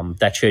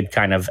 that should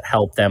kind of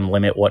help them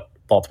limit what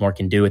Baltimore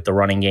can do with the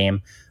running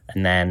game.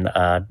 And then,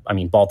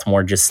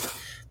 Baltimore just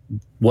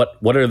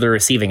what are the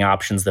receiving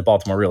options that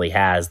Baltimore really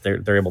has?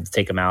 They're able to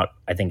take them out.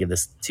 I think of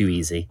this too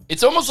easy.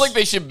 It's almost like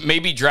they should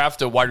maybe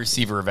draft a wide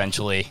receiver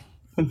eventually,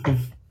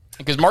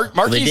 because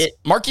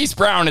Marquise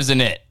Brown isn't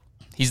it.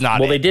 He's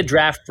not. Well, they did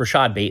draft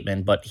Rashad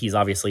Bateman, but he's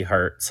obviously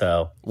hurt.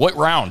 So what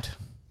round?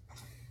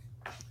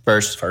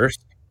 First.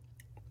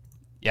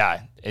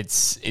 Yeah,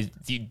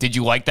 did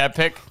you like that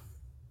pick?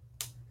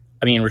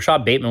 I mean,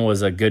 Rashad Bateman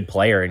was a good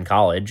player in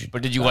college.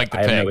 But did you like the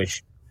pick? I have no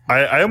issue.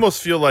 I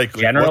almost feel like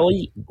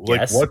generally,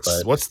 what's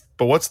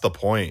the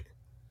point?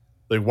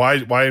 Like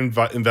why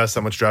invest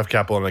that much draft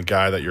capital in a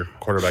guy that your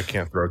quarterback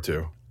can't throw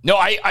to? No,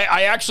 I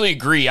actually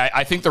agree.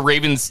 I think the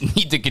Ravens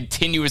need to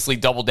continuously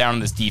double down on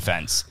this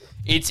defense.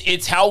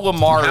 It's how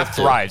Lamar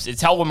thrives.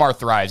 It's how Lamar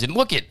thrives. And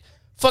look at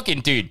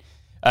fucking dude.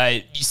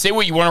 You say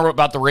what you want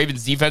about the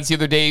Ravens defense the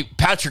other day.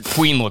 Patrick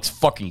Queen looks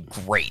fucking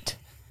great.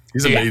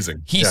 He's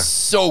amazing. He's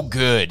so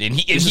good, and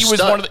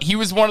he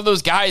was one of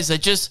those guys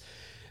that just.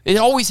 It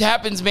always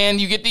happens, man.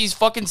 You get these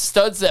fucking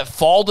studs that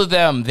fall to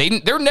them.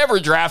 They're never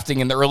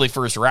drafting in the early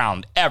first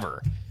round,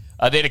 ever.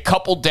 They had a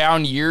couple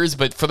down years,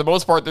 but for the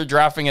most part, they're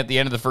drafting at the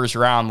end of the first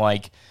round.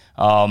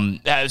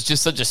 That is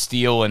just such a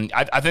steal, and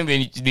I think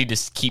they need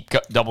to keep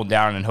doubling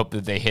down and hope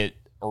that they hit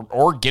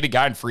or get a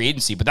guy in free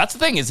agency. But that's the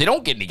thing is they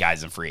don't get any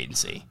guys in free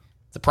agency.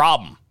 It's a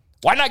problem.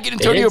 Why not get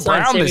Antonio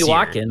Brown this year?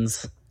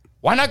 Watkins.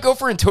 Why not go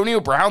for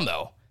Antonio Brown,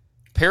 though?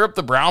 Pair up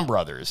the Brown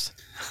brothers.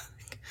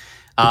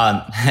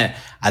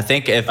 I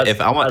think if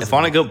I want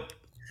to go,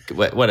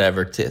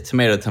 whatever,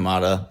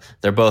 tomato.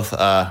 They're both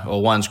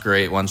one's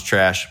great, one's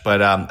trash.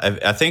 But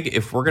I think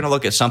if we're gonna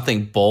look at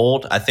something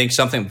bold, I think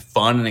something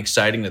fun and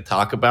exciting to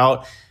talk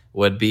about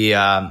would be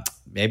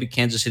maybe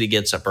Kansas City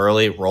gets up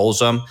early, rolls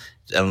them,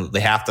 and they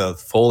have to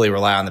fully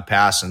rely on the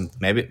pass, and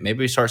maybe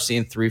we start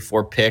seeing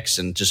 3-4 picks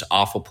and just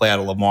awful play out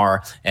of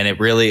Lamar, and it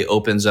really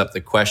opens up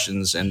the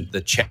questions and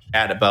the chat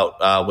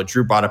about what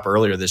Drew brought up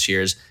earlier this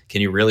year is,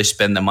 can you really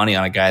spend the money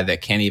on a guy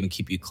that can't even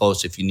keep you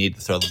close if you need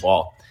to throw the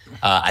ball?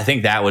 I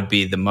think that would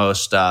be the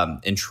most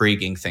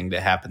intriguing thing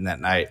to happen that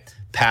night,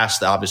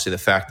 past obviously the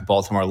fact that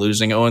Baltimore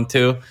losing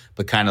 0-2,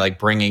 but kind of like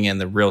bringing in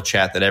the real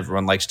chat that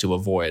everyone likes to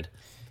avoid.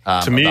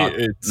 To me,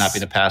 it's not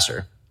being a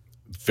passer.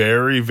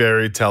 Very,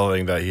 very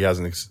telling that he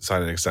hasn't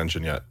signed an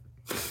extension yet.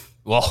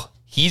 Well,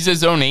 he's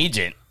his own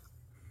agent.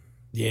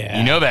 Yeah.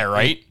 You know that,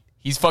 right?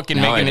 He's fucking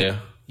making it.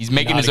 He's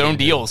making his own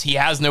deals. He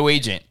has no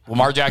agent.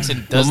 Lamar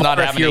Jackson does not have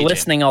an agent. If you're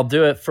listening, I'll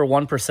do it for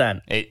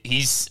 1%.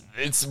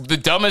 It's the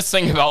dumbest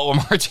thing about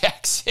Lamar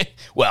Jackson.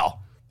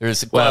 Well,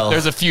 there's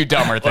a few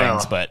dumber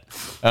things, but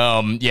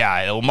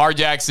Lamar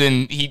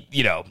Jackson,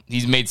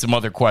 he's made some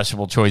other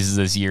questionable choices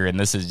this year, and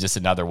this is just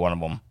another one of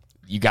them.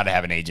 You got to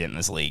have an agent in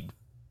this league.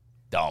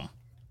 Dumb.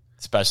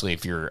 Especially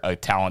if you're a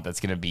talent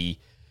that's going to be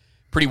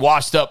pretty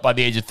washed up by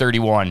the age of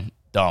 31.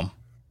 Dumb.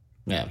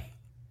 Yeah.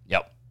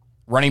 Yep.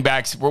 Running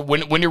backs,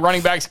 when your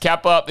running backs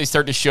cap up, they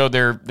start to show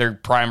their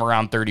prime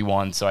around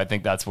 31. So I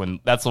think that's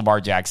Lamar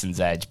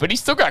Jackson's edge. But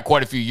he's still got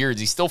quite a few years.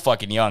 He's still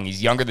fucking young.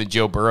 He's younger than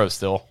Joe Burrow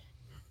still.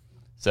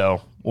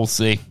 So we'll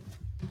see.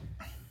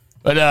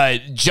 But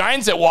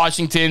Giants at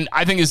Washington,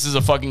 I think this is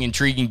a fucking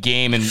intriguing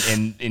game,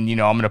 and I'm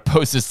going to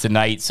post this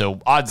tonight,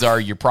 so odds are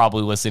you're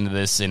probably listening to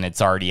this and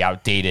it's already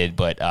outdated,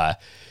 but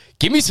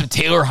Give me some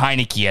Taylor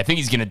Heineke. I think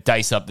he's going to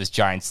dice up this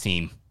Giants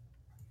team.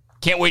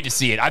 Can't wait to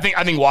see it. I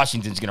think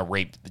Washington's going to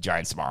rape the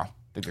Giants tomorrow.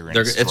 I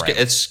think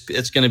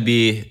it's going to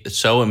be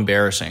so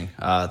embarrassing.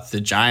 The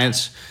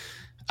Giants,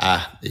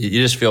 you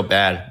just feel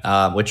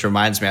bad. Which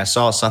reminds me, I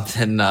saw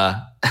something.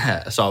 I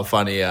saw a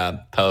funny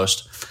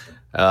post.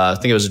 I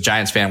think it was a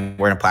Giants fan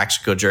wearing a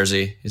Plaxico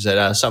jersey. He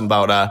said something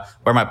about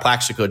wear my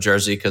Plaxico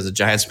jersey because the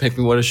Giants make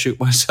me want to shoot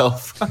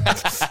myself.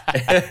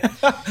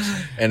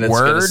 And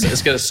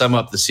it's going to sum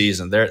up the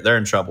season. They're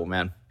in trouble,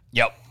 man.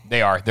 Yep,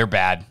 they are. They're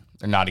bad.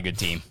 They're not a good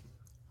team.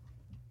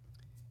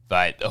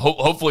 But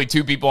hopefully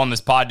 2 people on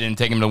this pod didn't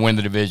take them to win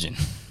the division.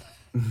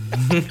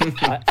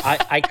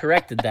 I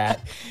corrected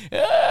that.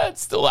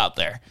 It's still out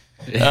there.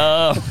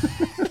 For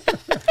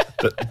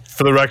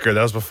the record,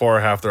 that was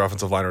before half their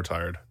offensive line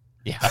retired.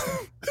 Yeah,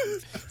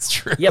 it's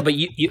true. Yeah, but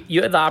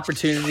you had the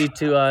opportunity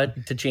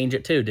to change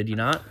it too, did you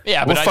not?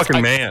 Yeah, I'm but a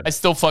fucking man. I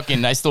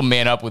still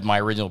man up with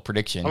my original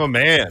prediction. I'm a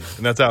man,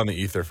 and that's out in the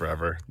ether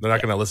forever. They're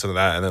not going to listen to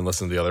that and then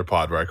listen to the other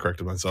pod where I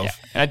corrected myself.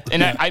 Yeah.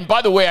 And I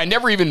by the way, I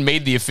never even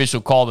made the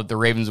official call that the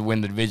Ravens would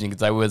win the division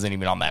because I wasn't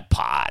even on that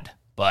pod.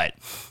 But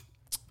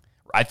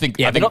I think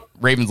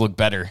Ravens look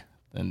better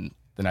than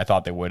I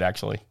thought they would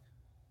actually.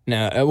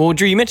 No, well,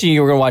 Drew, you mentioned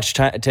you were going to watch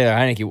Taylor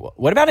Heineke.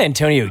 What about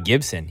Antonio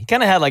Gibson? He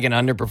kind of had like an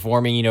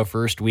underperforming,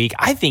 first week.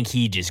 I think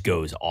he just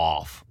goes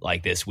off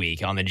like this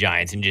week on the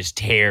Giants and just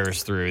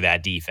tears through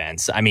that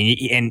defense. I mean,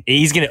 and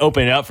he's going to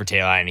open it up for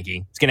Taylor Heineke.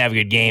 He's going to have a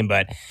good game,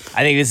 but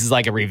I think this is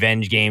like a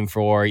revenge game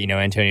for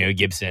Antonio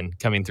Gibson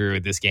coming through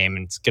with this game,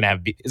 and it's going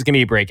to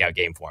be a breakout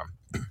game for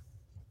him.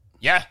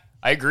 Yeah,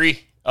 I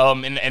agree.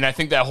 And I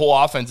think that whole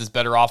offense is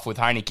better off with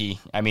Heineke.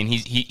 I mean,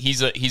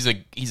 he's a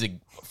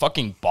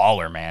fucking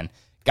baller, man.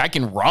 Guy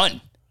can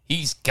run.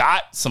 He's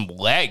got some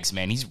legs,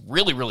 man. He's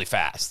really, really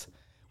fast.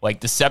 Like,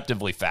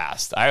 deceptively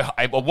fast.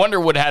 I wonder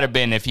what had it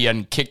been if he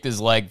hadn't kicked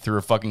his leg through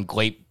a fucking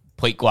plate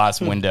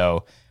glass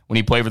window when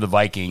he played for the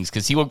Vikings,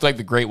 because he looked like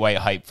the great white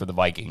hype for the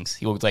Vikings.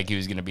 He looked like he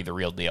was going to be the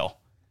real deal.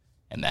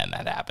 And then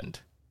that happened.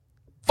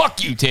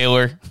 Fuck you,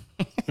 Taylor.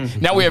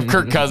 Now we have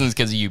Kirk Cousins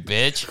because of you,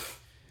 bitch.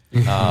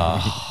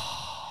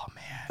 Oh,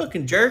 man.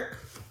 Fucking jerk.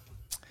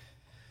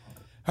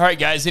 All right,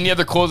 guys. Any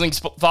other closing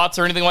thoughts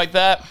or anything like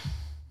that?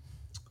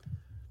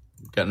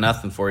 Got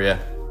nothing for you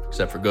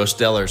except for go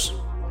Stellars.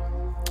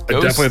 I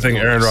definitely think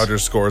Aaron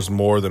Rodgers scores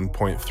more than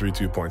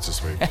 0.32 points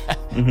this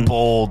week.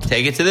 Bold.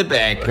 Take it to the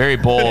bank. Very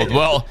bold.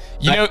 Well,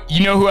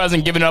 you know who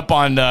hasn't given up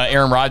on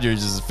Aaron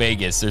Rodgers is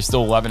Vegas. They're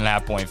still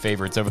 11.5 point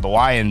favorites over the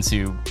Lions,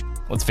 who,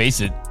 let's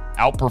face it,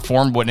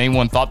 outperformed what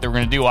anyone thought they were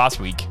going to do last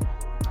week.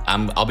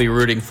 I'll be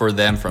rooting for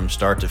them from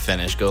start to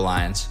finish. Go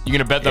Lions. You going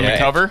to bet them to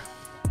cover?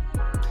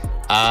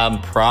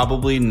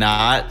 Probably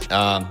not.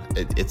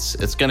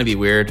 It's going to be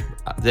weird.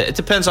 It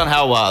depends on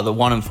how the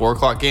 1 and 4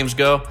 o'clock games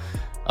go,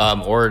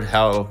 or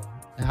how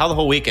the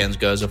whole weekend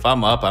goes. If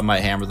I'm up, I might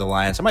hammer the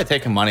Lions. I might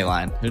take a money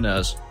line. Who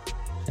knows?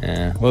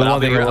 Yeah. Well,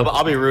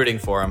 I'll be rooting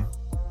for them.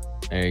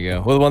 There you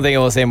go. Well, the one thing I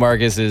will say,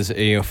 Marcus, is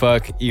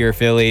fuck your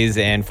Phillies,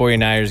 and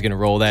 49ers going to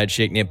roll that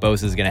shit. Nick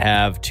Bosa is going to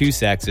have 2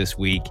 sacks this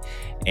week,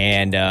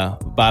 and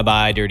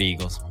bye-bye, Dirty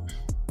Eagles.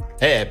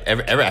 Hey,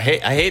 I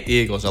hate the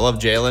Eagles. I love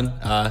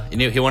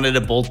Jalen. He wanted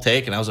a bold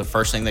take, and that was the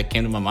first thing that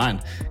came to my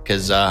mind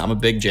because I'm a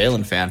big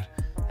Jalen fan,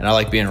 and I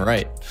like being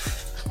right.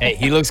 Hey,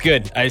 he looks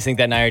good. I just think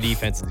that Niner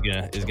defense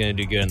is gonna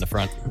do good in the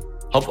front.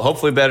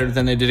 Hopefully better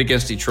than they did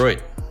against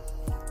Detroit.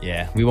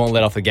 Yeah, we won't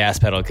let off the gas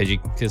pedal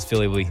because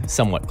Philly will be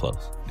somewhat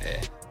close.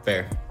 Yeah,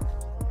 fair.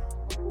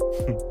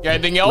 Got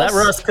anything else?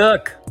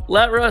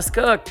 Let Russ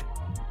cook.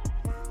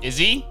 Is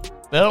he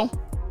though?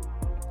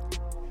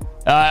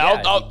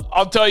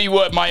 I'll tell you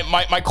what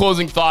my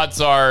closing thoughts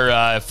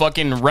are.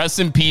 Fucking rest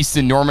in peace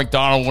to Norm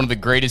Macdonald, one of the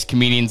greatest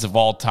comedians of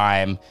all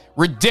time.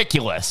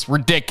 Ridiculous.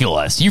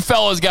 You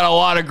fellas got a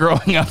lot of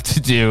growing up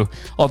to do.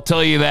 I'll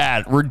tell you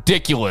that.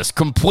 Ridiculous.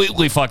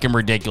 Completely fucking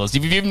ridiculous.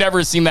 If you've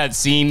never seen that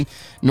scene,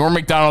 Norm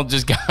Macdonald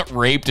just got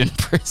raped in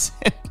prison.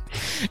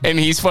 And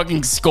he's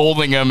fucking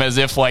scolding him as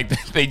if like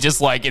they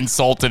just like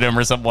insulted him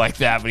or something like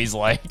that. But he's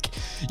like,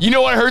 you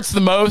know what hurts the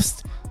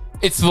most?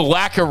 It's the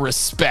lack of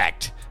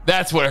respect.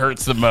 That's what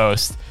hurts the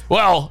most.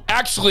 Well,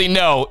 actually,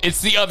 no,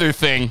 it's the other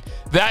thing.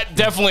 That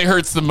definitely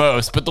hurts the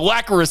most, but the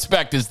lack of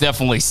respect is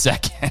definitely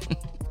second.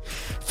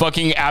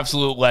 Fucking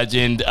absolute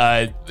legend.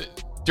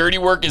 Dirty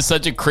Work is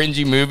such a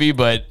cringy movie,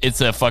 but it's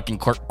a fucking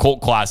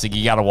cult classic.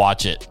 You got to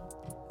watch it.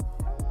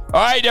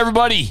 All right,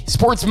 everybody.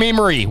 Sports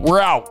Memery.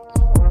 We're out.